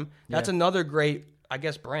the time. That's another great, I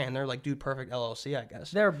guess, brand. They're like Dude Perfect LLC, I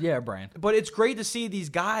guess. They're a brand. But it's great to see these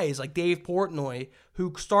guys like Dave Portnoy,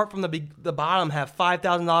 who start from the bottom, have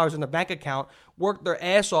 $5,000 in their bank account, work their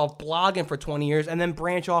ass off blogging for 20 years, and then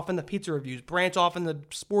branch off into pizza reviews, branch off into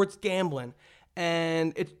sports gambling.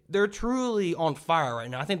 And they're truly on fire right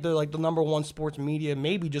now. I think they're like the number one sports media,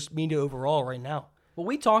 maybe just media overall right now. Well,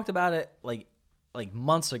 we talked about it like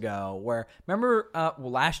months ago, where, remember,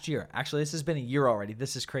 last year, actually, this has been a year already.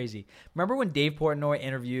 This is crazy. Remember when Dave Portnoy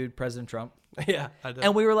interviewed President Trump? Yeah, I did.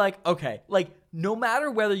 And we were like, okay, like, no matter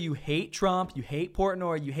whether you hate Trump, you hate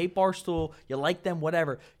Portnoy, you hate Barstool, you like them,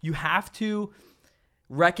 whatever, you have to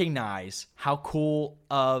recognize how cool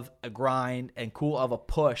of a grind and cool of a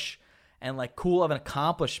push and like cool of an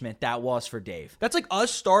accomplishment that was for Dave. That's like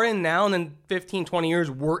us starting now, and then 15, 20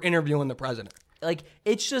 years, we're interviewing the president. Like,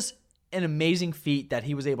 it's just an amazing feat that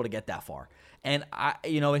he was able to get that far. And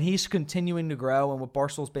and he's continuing to grow, and what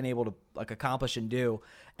Barstool's been able to like accomplish and do.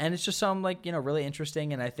 And it's just something like, really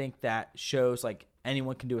interesting. And I think that shows like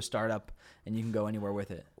anyone can do a startup and you can go anywhere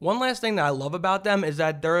with it. One last thing that I love about them is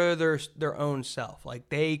that they're their own self. Like,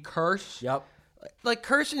 they curse. Yep. Like,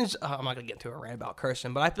 cursing's, I'm not going to get into a rant about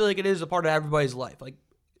cursing, but I feel like it is a part of everybody's life. Like,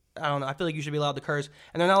 I don't know. I feel like you should be allowed to curse,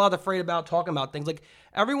 and they're not allowed afraid about talking about things. Like,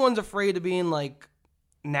 everyone's afraid of being, like,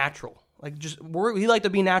 natural. Like, we like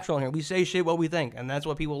to be natural in here. We say shit what we think, and that's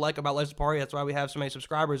what people like about Let's Party. That's why we have so many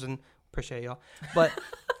subscribers, and appreciate y'all. But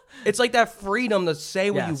it's like that freedom to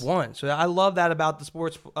say what you want. So I love that about the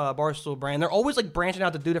Sports Barstool brand. They're always like branching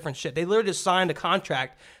out to do different shit. They literally just signed a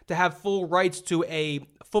contract to have full rights to a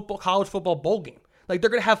college football bowl game. Like, they're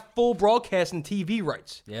going to have full broadcast and TV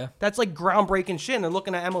rights. Yeah. That's like groundbreaking shit. And they're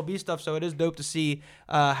looking at MLB stuff, so it is dope to see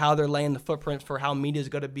how they're laying the footprints for how media is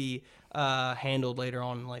going to be handled later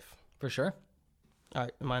on in life. For sure. All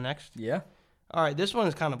right, am I next? Yeah. All right, this one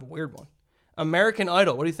is kind of a weird one. American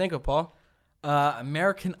Idol. What do you think of, Paul?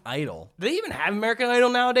 American Idol. Do they even have American Idol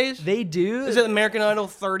nowadays? They do. Is it American Idol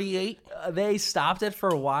 38? They stopped it for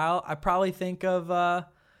a while. I probably think of,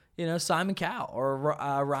 Simon Cowell or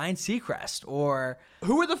Ryan Seacrest or...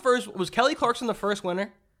 Who were the first? Was Kelly Clarkson the first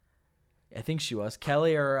winner? I think she was.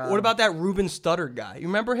 Kelly or... what about that Ruben Studdard guy? You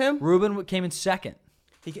remember him? Ruben came in second.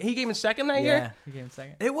 He came in second that year? Yeah, he came in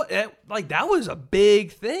second. That was a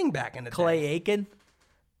big thing back in the Clay day. Aiken.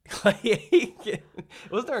 Clay Aiken.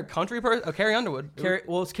 Wasn't there a country person? Oh, Carrie Underwood. It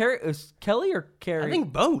was Kelly or Carrie? I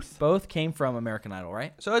think both. Both came from American Idol,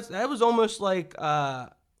 right? So that was almost like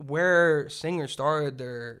where singers started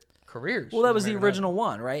their careers. Well, that was the original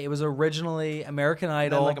one, right? It was originally American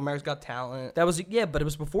Idol. And like America's Got Talent. That was, but it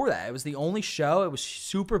was before that. It was the only show. It was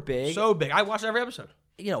super big. So big. I watched every episode.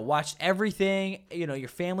 Watched everything. Your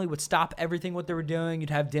family would stop everything what they were doing.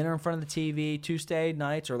 You'd have dinner in front of the TV Tuesday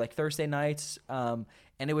nights or like Thursday nights. And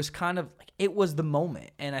it was kind of like, it was the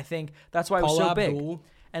moment. And I think that's why it was so big.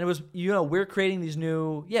 And it was, we're creating these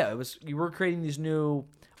new, you were creating these new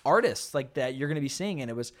artists like that you're going to be seeing.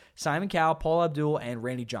 And it was Simon Cowell, Paula Abdul, and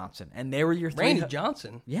Randy Johnson. And they were your three. Randy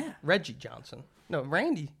Johnson? Yeah. Reggie Johnson. No,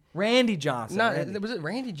 Randy. Randy Johnson. No, Randy. Was it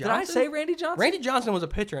Randy Johnson? Did I say Randy Johnson? Randy Johnson was a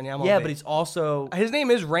pitcher in the MLB. Yeah, but he's also... His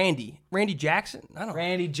name is Randy. Randy Jackson? I don't know.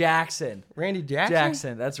 Randy Jackson. Randy Jackson?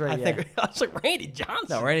 Jackson, that's right, I was like, Randy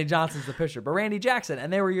Johnson. No, Randy Johnson's the pitcher. But Randy Jackson.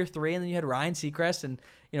 And they were your three, and then you had Ryan Seacrest, and,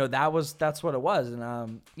 that's what it was.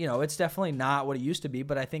 And, it's definitely not what it used to be,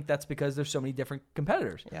 but I think that's because there's so many different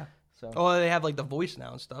competitors. Yeah. So. Oh, they have, like, The Voice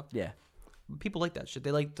now and stuff. Yeah. People like that shit.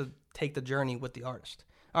 They like to take the journey with the artist.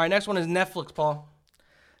 All right, next one is Netflix, Paul.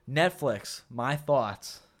 Netflix, my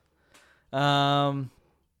thoughts.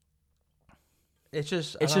 It's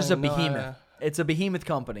just a behemoth. It's a behemoth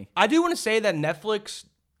company. I do want to say that Netflix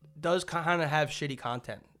does kind of have shitty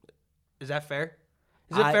content. Is that fair?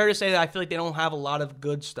 Is it fair to say that I feel like they don't have a lot of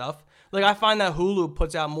good stuff? Like, I find that Hulu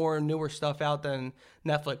puts out more newer stuff out than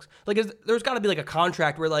Netflix. Like, there's got to be like a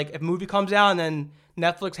contract where, like, if a movie comes out and then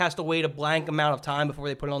Netflix has to wait a blank amount of time before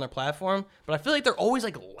they put it on their platform. But I feel like they're always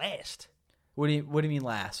like last. What do you mean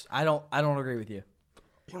last? I don't agree with you.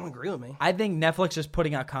 You don't agree with me? I think Netflix is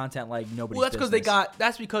putting out content like nobody's business.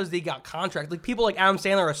 That's because they got contracts. Like, people like Adam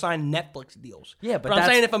Sandler are signed Netflix deals. Yeah, but I'm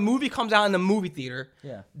saying if a movie comes out in the movie theater,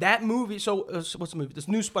 yeah, that movie. So what's the movie? This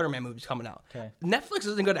new Spider-Man movie's coming out. Okay. Netflix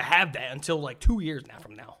isn't going to have that until like 2 years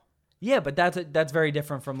from now. Yeah, but that's very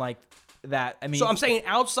different from like that. I mean, so I'm saying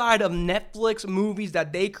outside of Netflix movies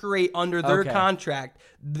that they create under their contract,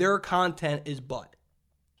 their content is butt.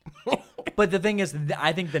 But the thing is,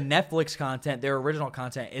 I think the Netflix content, their original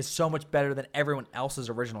content, is so much better than everyone else's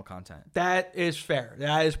original content. That is fair.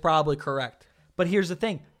 That is probably correct. But here's the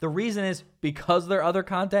thing. The reason is because their other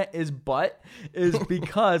content is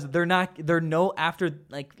because after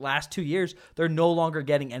like last 2 years, they're no longer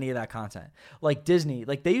getting any of that content. Like Disney,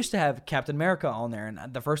 like they used to have Captain America on there and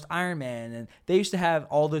the first Iron Man, and they used to have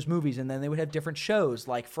all those movies, and then they would have different shows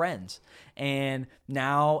like Friends. And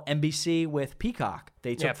now NBC with Peacock,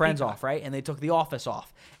 they took Friends off, right? And they took The Office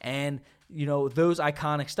off. And those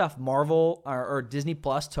iconic stuff, Marvel or Disney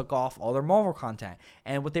Plus took off all their Marvel content.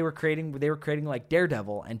 And what they were creating like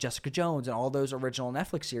Daredevil and Jessica Jones and all those original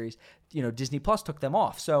Netflix series, Disney Plus took them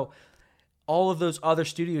off. So all of those other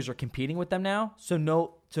studios are competing with them now. So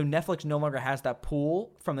Netflix no longer has that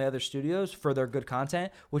pool from the other studios for their good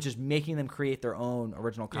content, which is making them create their own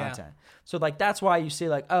original content. Yeah. So like that's why you see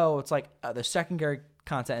like, oh, it's like the secondary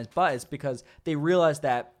content is buzz because they realize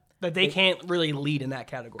that they can't really lead in that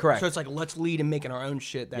category. Correct. So it's like, let's lead in making our own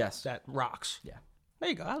shit that rocks. Yeah. There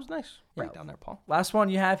you go. That was nice. Right down there, Paul. Last one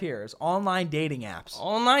you have here is online dating apps.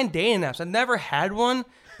 Online dating apps. I've never had one,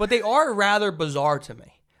 but they are rather bizarre to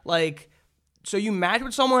me. Like, so you match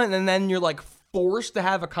with someone and then you're like forced to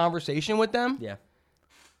have a conversation with them. Yeah.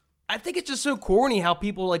 I think it's just so corny how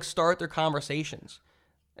people like start their conversations.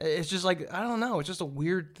 It's just like, I don't know. It's just a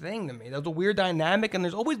weird thing to me. There's a weird dynamic, and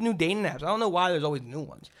there's always new dating apps. I don't know why there's always new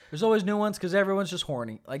ones. There's always new ones because everyone's just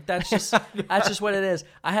horny. Like, that's just what it is.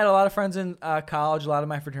 I had a lot of friends in college. A lot of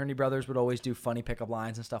my fraternity brothers would always do funny pickup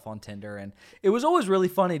lines and stuff on Tinder, and it was always really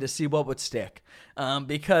funny to see what would stick,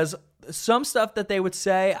 because some stuff that they would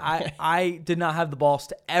say, I did not have the balls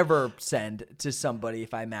to ever send to somebody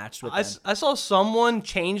if I matched with them. I saw someone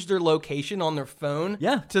change their location on their phone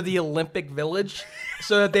to the Olympic Village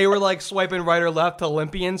so that they were like swiping right or left to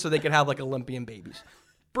Olympian so they could have like Olympian babies.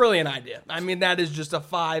 Brilliant idea. I mean, that is just a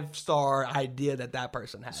 5-star idea that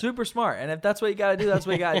person has. Super smart. And if that's what you got to do, that's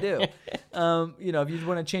what you got to do. If you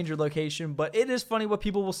want to change your location. But it is funny what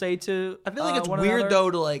people will say to I feel like it's weird, though,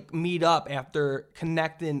 to like meet up after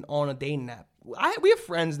connecting on a dating app. We have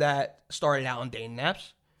friends that started out on dating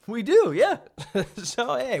apps. We do, yeah.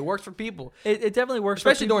 So, hey, it works for people. It definitely works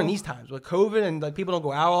especially for people. During these times with COVID and like people don't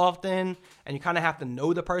go out often, and you kind of have to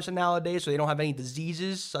know the person nowadays so they don't have any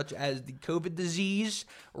diseases such as the COVID disease,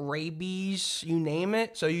 rabies, you name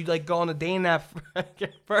it. So you like go on a dating app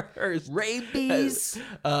first. Rabies,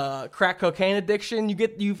 crack cocaine addiction.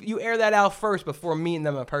 You air that out first before meeting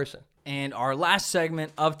them in person. And our last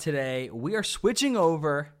segment of today, we are switching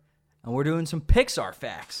over and we're doing some Pixar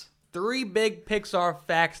facts. 3 big Pixar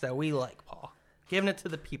facts that we like, Paul. Giving it to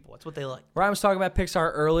the people. That's what they like. Ryan was talking about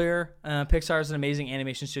Pixar earlier. Pixar is an amazing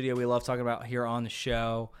animation studio we love talking about here on the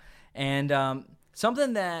show. And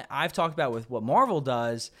something that I've talked about with what Marvel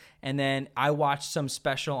does, and then I watched some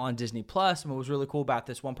special on Disney Plus, and what was really cool about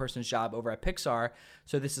this one person's job over at Pixar,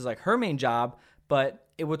 so this is like her main job, but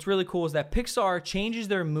what's really cool is that Pixar changes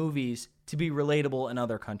their movies to be relatable in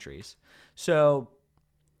other countries. So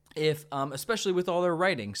if especially with all their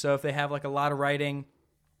writing, so if they have like a lot of writing,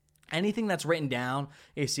 anything that's written down,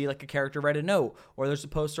 you see like a character write a note or there's a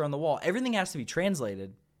poster on the wall, everything has to be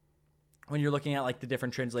translated when you're looking at like the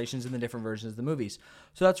different translations and the different versions of the movies.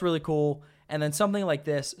 So that's really cool. And then something like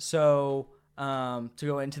this, so to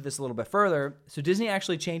go into this a little bit further, so Disney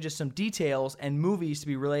actually changes some details and movies to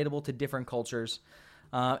be relatable to different cultures.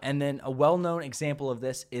 And then a well-known example of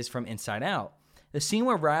this is from Inside Out. The scene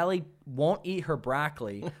where Riley won't eat her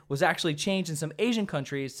broccoli was actually changed in some Asian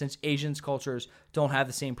countries since Asian cultures don't have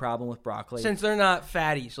the same problem with broccoli. Since they're not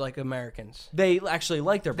fatties like Americans. They actually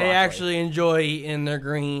like their broccoli. They actually enjoy eating their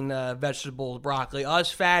green vegetables, broccoli.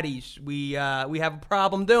 Us fatties, we have a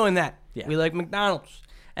problem doing that. Yeah. We like McDonald's.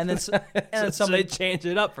 And then, so they change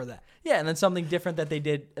it up for that. Yeah, and then something different that they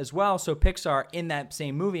did as well. So Pixar, in that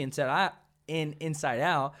same movie, Inside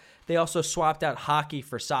Out, they also swapped out hockey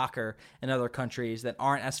for soccer in other countries that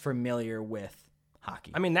aren't as familiar with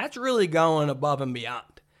hockey. I mean, that's really going above and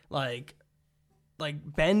beyond. Like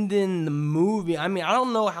bending the movie. I mean, I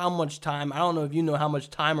don't know how much time. I don't know if you know how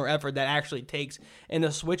much time or effort that actually takes into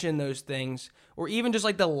switching those things, or even just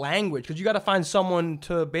like the language, because you got to find someone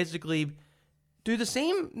to basically do the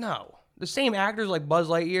same. No, the same actors like Buzz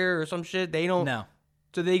Lightyear or some shit. They don't. No.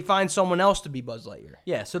 So they find someone else to be Buzz Lightyear.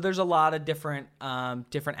 Yeah, so there's a lot of different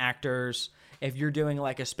actors. If you're doing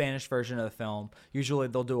like a Spanish version of the film, usually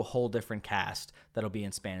they'll do a whole different cast that'll be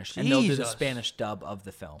in Spanish. And they'll do the Spanish dub of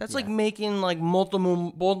the film. That's like making like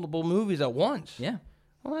multiple movies at once. Yeah.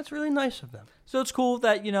 Well, that's really nice of them. So it's cool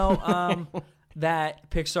that, that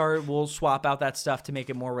Pixar will swap out that stuff to make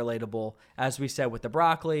it more relatable, as we said with the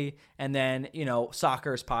broccoli. And then,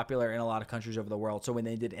 soccer is popular in a lot of countries over the world. So when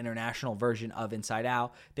they did international version of Inside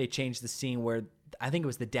Out, they changed the scene where I think it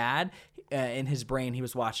was the dad, in his brain, he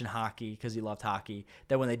was watching hockey because he loved hockey.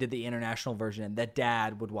 That when they did the international version, that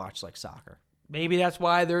dad would watch like soccer. Maybe that's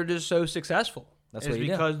why they're just so successful. That's what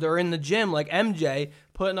because they're in the gym like MJ,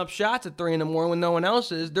 putting up shots at 3 a.m. when no one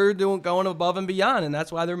else is. They're going above and beyond, and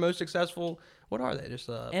that's why they're most successful. What are they? Just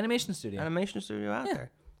animation studio out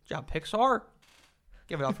there. Good job, Pixar.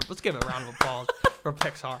 Let's give it a round of applause for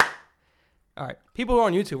Pixar. All right, people who are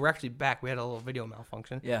on YouTube, we're actually back. We had a little video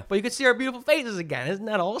malfunction. Yeah, but you can see our beautiful faces again. Isn't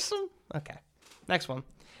that awesome? Okay, next one.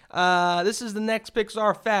 This is the next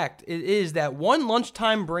Pixar fact. It is that one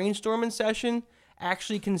lunchtime brainstorming session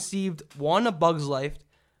actually conceived A Bug's Life,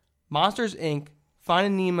 Monsters, Inc.,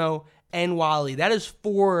 Finding Nemo, and WALL-E. That is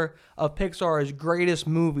 4 of Pixar's greatest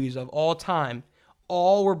movies of all time.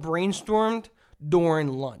 All were brainstormed during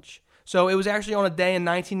lunch. So it was actually on a day in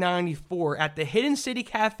 1994 at the Hidden City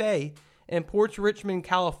Cafe in Port Richmond,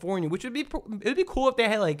 California, which it would be cool if they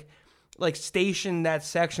had like stationed that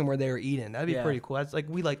section where they were eating. That'd be pretty cool. That's like,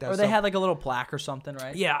 we like that. Or they had like a little plaque or something,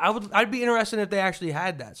 right? Yeah, I'd be interested if they actually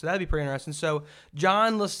had that. So that'd be pretty interesting. So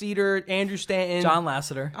John Lasseter, Andrew Stanton. John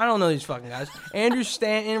Lasseter. I don't know these fucking guys. Andrew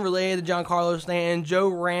Stanton, related to John Carlos Stanton,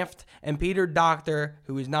 Joe Ranft, and Peter Doctor,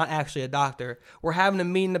 who is not actually a doctor, were having a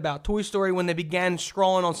meeting about Toy Story when they began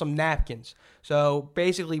scrawling on some napkins. So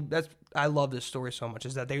basically, I love this story so much,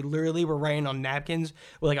 is that they literally were writing on napkins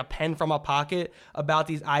with like a pen from a pocket about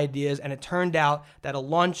these ideas, and it turned out that a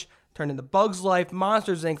lunch turned into Bugs Life,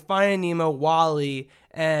 Monsters Inc., Finding Nemo, WALL-E,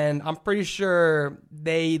 and I'm pretty sure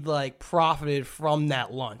they like profited from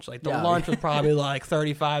that lunch. Like the lunch was probably like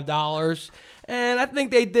 $35, and I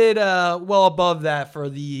think they did well above that for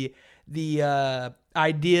the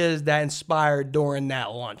ideas that inspired during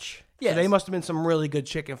that lunch. Yes. So they must have been some really good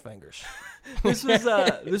chicken fingers. This is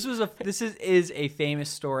a famous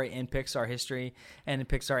story in Pixar history and in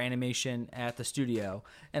Pixar animation at the studio.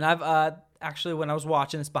 And I've actually, when I was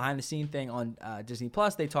watching this behind the scene thing on Disney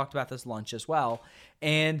Plus, they talked about this lunch as well.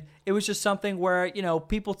 And it was just something where, you know,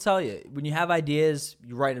 people tell you when you have ideas,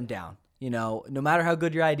 you write them down. You know, no matter how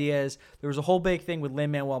good your idea is. There was a whole big thing with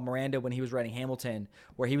Lin-Manuel Miranda when he was writing Hamilton,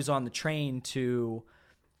 where he was on the train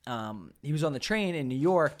in New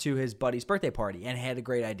York to his buddy's birthday party, and he had a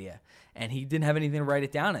great idea, and he didn't have anything to write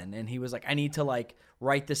it down in, and he was like, I need to like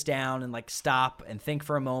write this down and like stop and think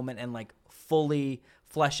for a moment and like fully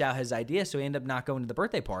flesh out his idea. So he ended up not going to the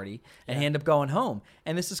birthday party, and he ended up going home.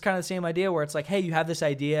 And this is kind of the same idea where it's like, hey, you have this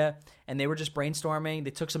idea, and they were just brainstorming.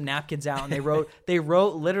 They took some napkins out and they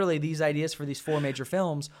wrote literally these ideas for these 4 major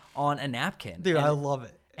films on a napkin. Dude, I love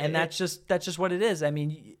it. And that's just what it is. I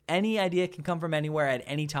mean, any idea can come from anywhere at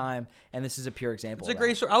any time, and this is a pure example. It's a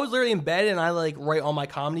great story. I was literally in bed, and I like write all my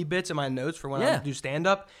comedy bits in my notes for when I do stand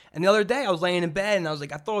up. And the other day, I was laying in bed, and I was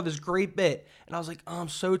like, I thought of this great bit, and I was like, oh, I'm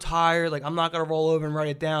so tired. Like, I'm not gonna roll over and write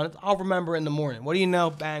it down. I'll remember it in the morning. What do you know?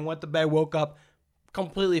 Bang! Went to bed, woke up,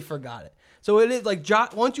 completely forgot it. So it is like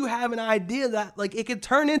once you have an idea that like it could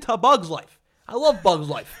turn into Bugs Life. I love Bugs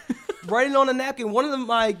Life. Writing on a napkin. One of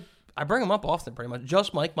my I bring him up often, pretty much.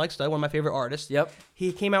 Just Mike Stud, one of my favorite artists. Yep.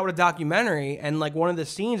 He came out with a documentary, and like one of the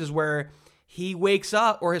scenes is where he wakes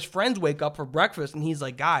up, or his friends wake up for breakfast, and he's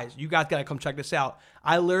like, guys, you guys gotta come check this out.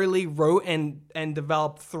 I literally wrote and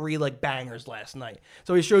developed 3 like bangers last night.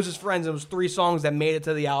 So he shows his friends, and it was 3 songs that made it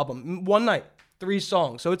to the album. One night, 3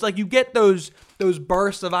 songs. So it's like you get those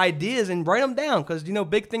bursts of ideas and write them down, because you know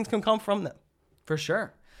big things can come from them. For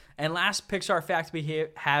sure. And last Pixar fact we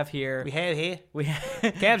have here. Cabs here.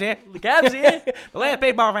 Cabs here. The last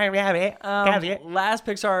baseball fact we have here. Cabs here. Last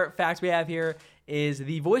Pixar fact we have here is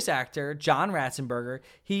the voice actor, John Ratzenberger.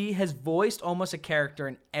 He has voiced almost a character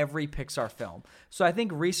in every Pixar film. So I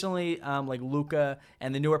think recently, like Luca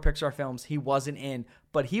and the newer Pixar films, he wasn't in.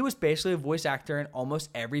 But he was basically a voice actor in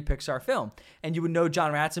almost every Pixar film. And you would know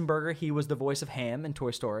John Ratzenberger. He was the voice of Ham in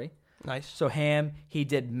Toy Story. Nice. So Ham, he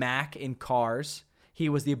did Mac in Cars. He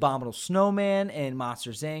was the Abominable Snowman in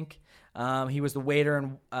Monsters, Inc. He was the waiter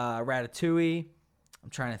in Ratatouille. I'm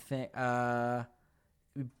trying to think.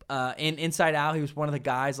 In Inside Out, he was one of the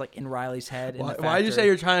guys like in Riley's head. Why did you say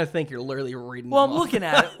you're trying to think? You're literally reading. Well, I'm looking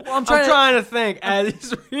at it. Well, I'm trying to think as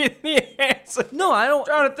he's reading the answer. No, I don't. I'm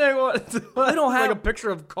trying to think what. We don't have like a picture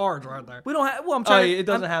of cards right there. We don't have. Well, I'm trying. It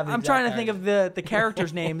doesn't have. I'm trying to think of the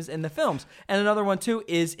characters' names in the films. And another one too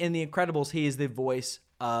is in The Incredibles. He is the voice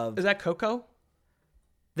of. Is that Coco?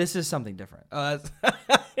 This is something different. That's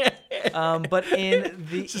but in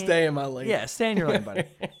the stay in my lane. Yeah, stay in your lane, buddy.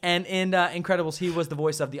 And in Incredibles, he was the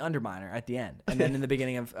voice of the Underminer at the end, and then in the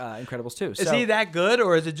beginning of Incredibles 2. Is he that good,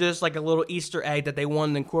 or is it just like a little Easter egg that they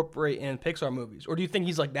wanted to incorporate in Pixar movies, or do you think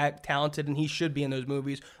he's like that talented and he should be in those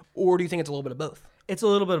movies, or do you think it's a little bit of both? It's a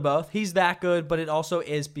little bit of both. He's that good, but it also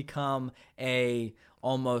is become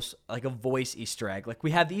almost like a voice Easter egg. Like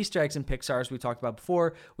we have the Easter eggs in Pixar, as we talked about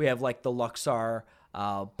before. We have like the Luxor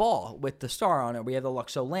ball with the star on it. We have the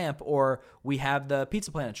Luxo lamp, or we have the Pizza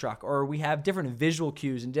Planet truck, or we have different visual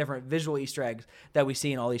cues and different visual Easter eggs that we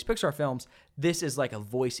see in all these Pixar films. This is like a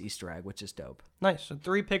voice Easter egg, which is dope. Nice. So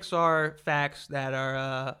 3 Pixar facts that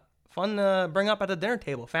are fun to bring up at the dinner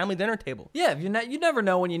table, family dinner table. Yeah, you never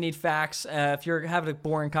know when you need facts. If you're having a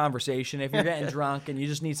boring conversation, if you're getting drunk and you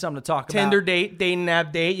just need something to talk about. Tinder date, dating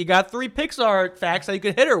app date. You got 3 Pixar facts that you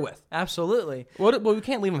could hit her with. Absolutely. Well, we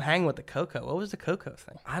can't leave them hanging with the Coco. What was the Coco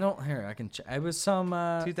thing? I don't hear. I can check. It was some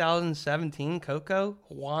 2017 Coco,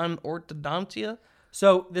 Juan Ortodontia.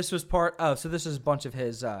 So this was so this is a bunch of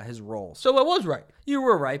his roles. So I was right. You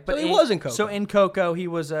were right, but so he was in Coco. So in Coco, he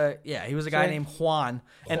was a guy named Juan,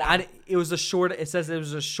 and it was the short. It says it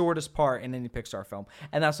was the shortest part in any Pixar film,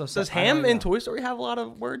 and that's what does Ham in Toy Story have a lot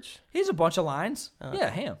of words? He has a bunch of lines. Yeah,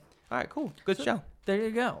 Ham. All right, cool, good show. there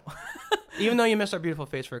you go. Even though you missed our beautiful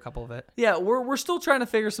face for a couple of it. Yeah, we're still trying to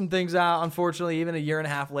figure some things out. Unfortunately, even a year and a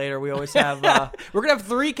half later, we always have... We're going to have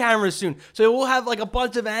 3 cameras soon, so we'll have like a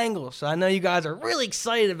bunch of angles. So I know you guys are really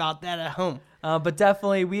excited about that at home. But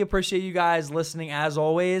definitely, we appreciate you guys listening as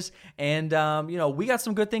always. And, we got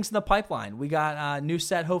some good things in the pipeline. We got a new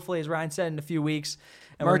set, hopefully, as Ryan said, in a few weeks.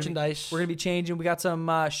 And merchandise. We're going to be changing. We got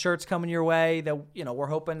some shirts coming your way that, we're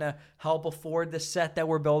hoping to help afford the set that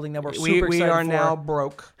we're building that we're super excited for. We are now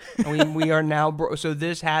broke. we are now broke. So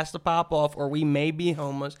this has to pop off or we may be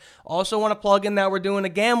homeless. Also want to plug in that we're doing a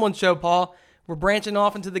gambling show, Paul. We're branching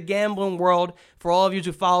off into the gambling world. For all of you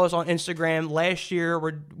who follow us on Instagram, last year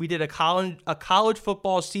we did a college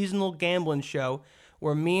football seasonal gambling show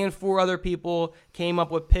where me and 4 other people came up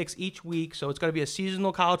with picks each week. So it's going to be a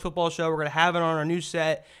seasonal college football show. We're going to have it on our new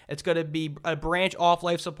set. It's going to be a branch off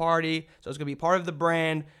Life's a Party. So it's going to be part of the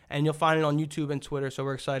brand, and you'll find it on YouTube and Twitter. So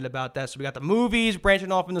we're excited about that. So we got the movies,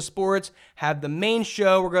 branching off into sports, have the main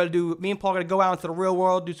show. Me and Paul are going to go out into the real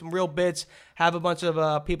world, do some real bits, have a bunch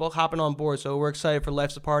of people hopping on board. So we're excited for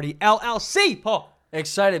Life's a Party LLC, Paul.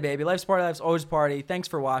 Excited, baby. Life's a Party, Life's always a party. Thanks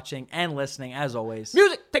for watching and listening, as always.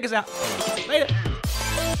 Music, take us out. Later.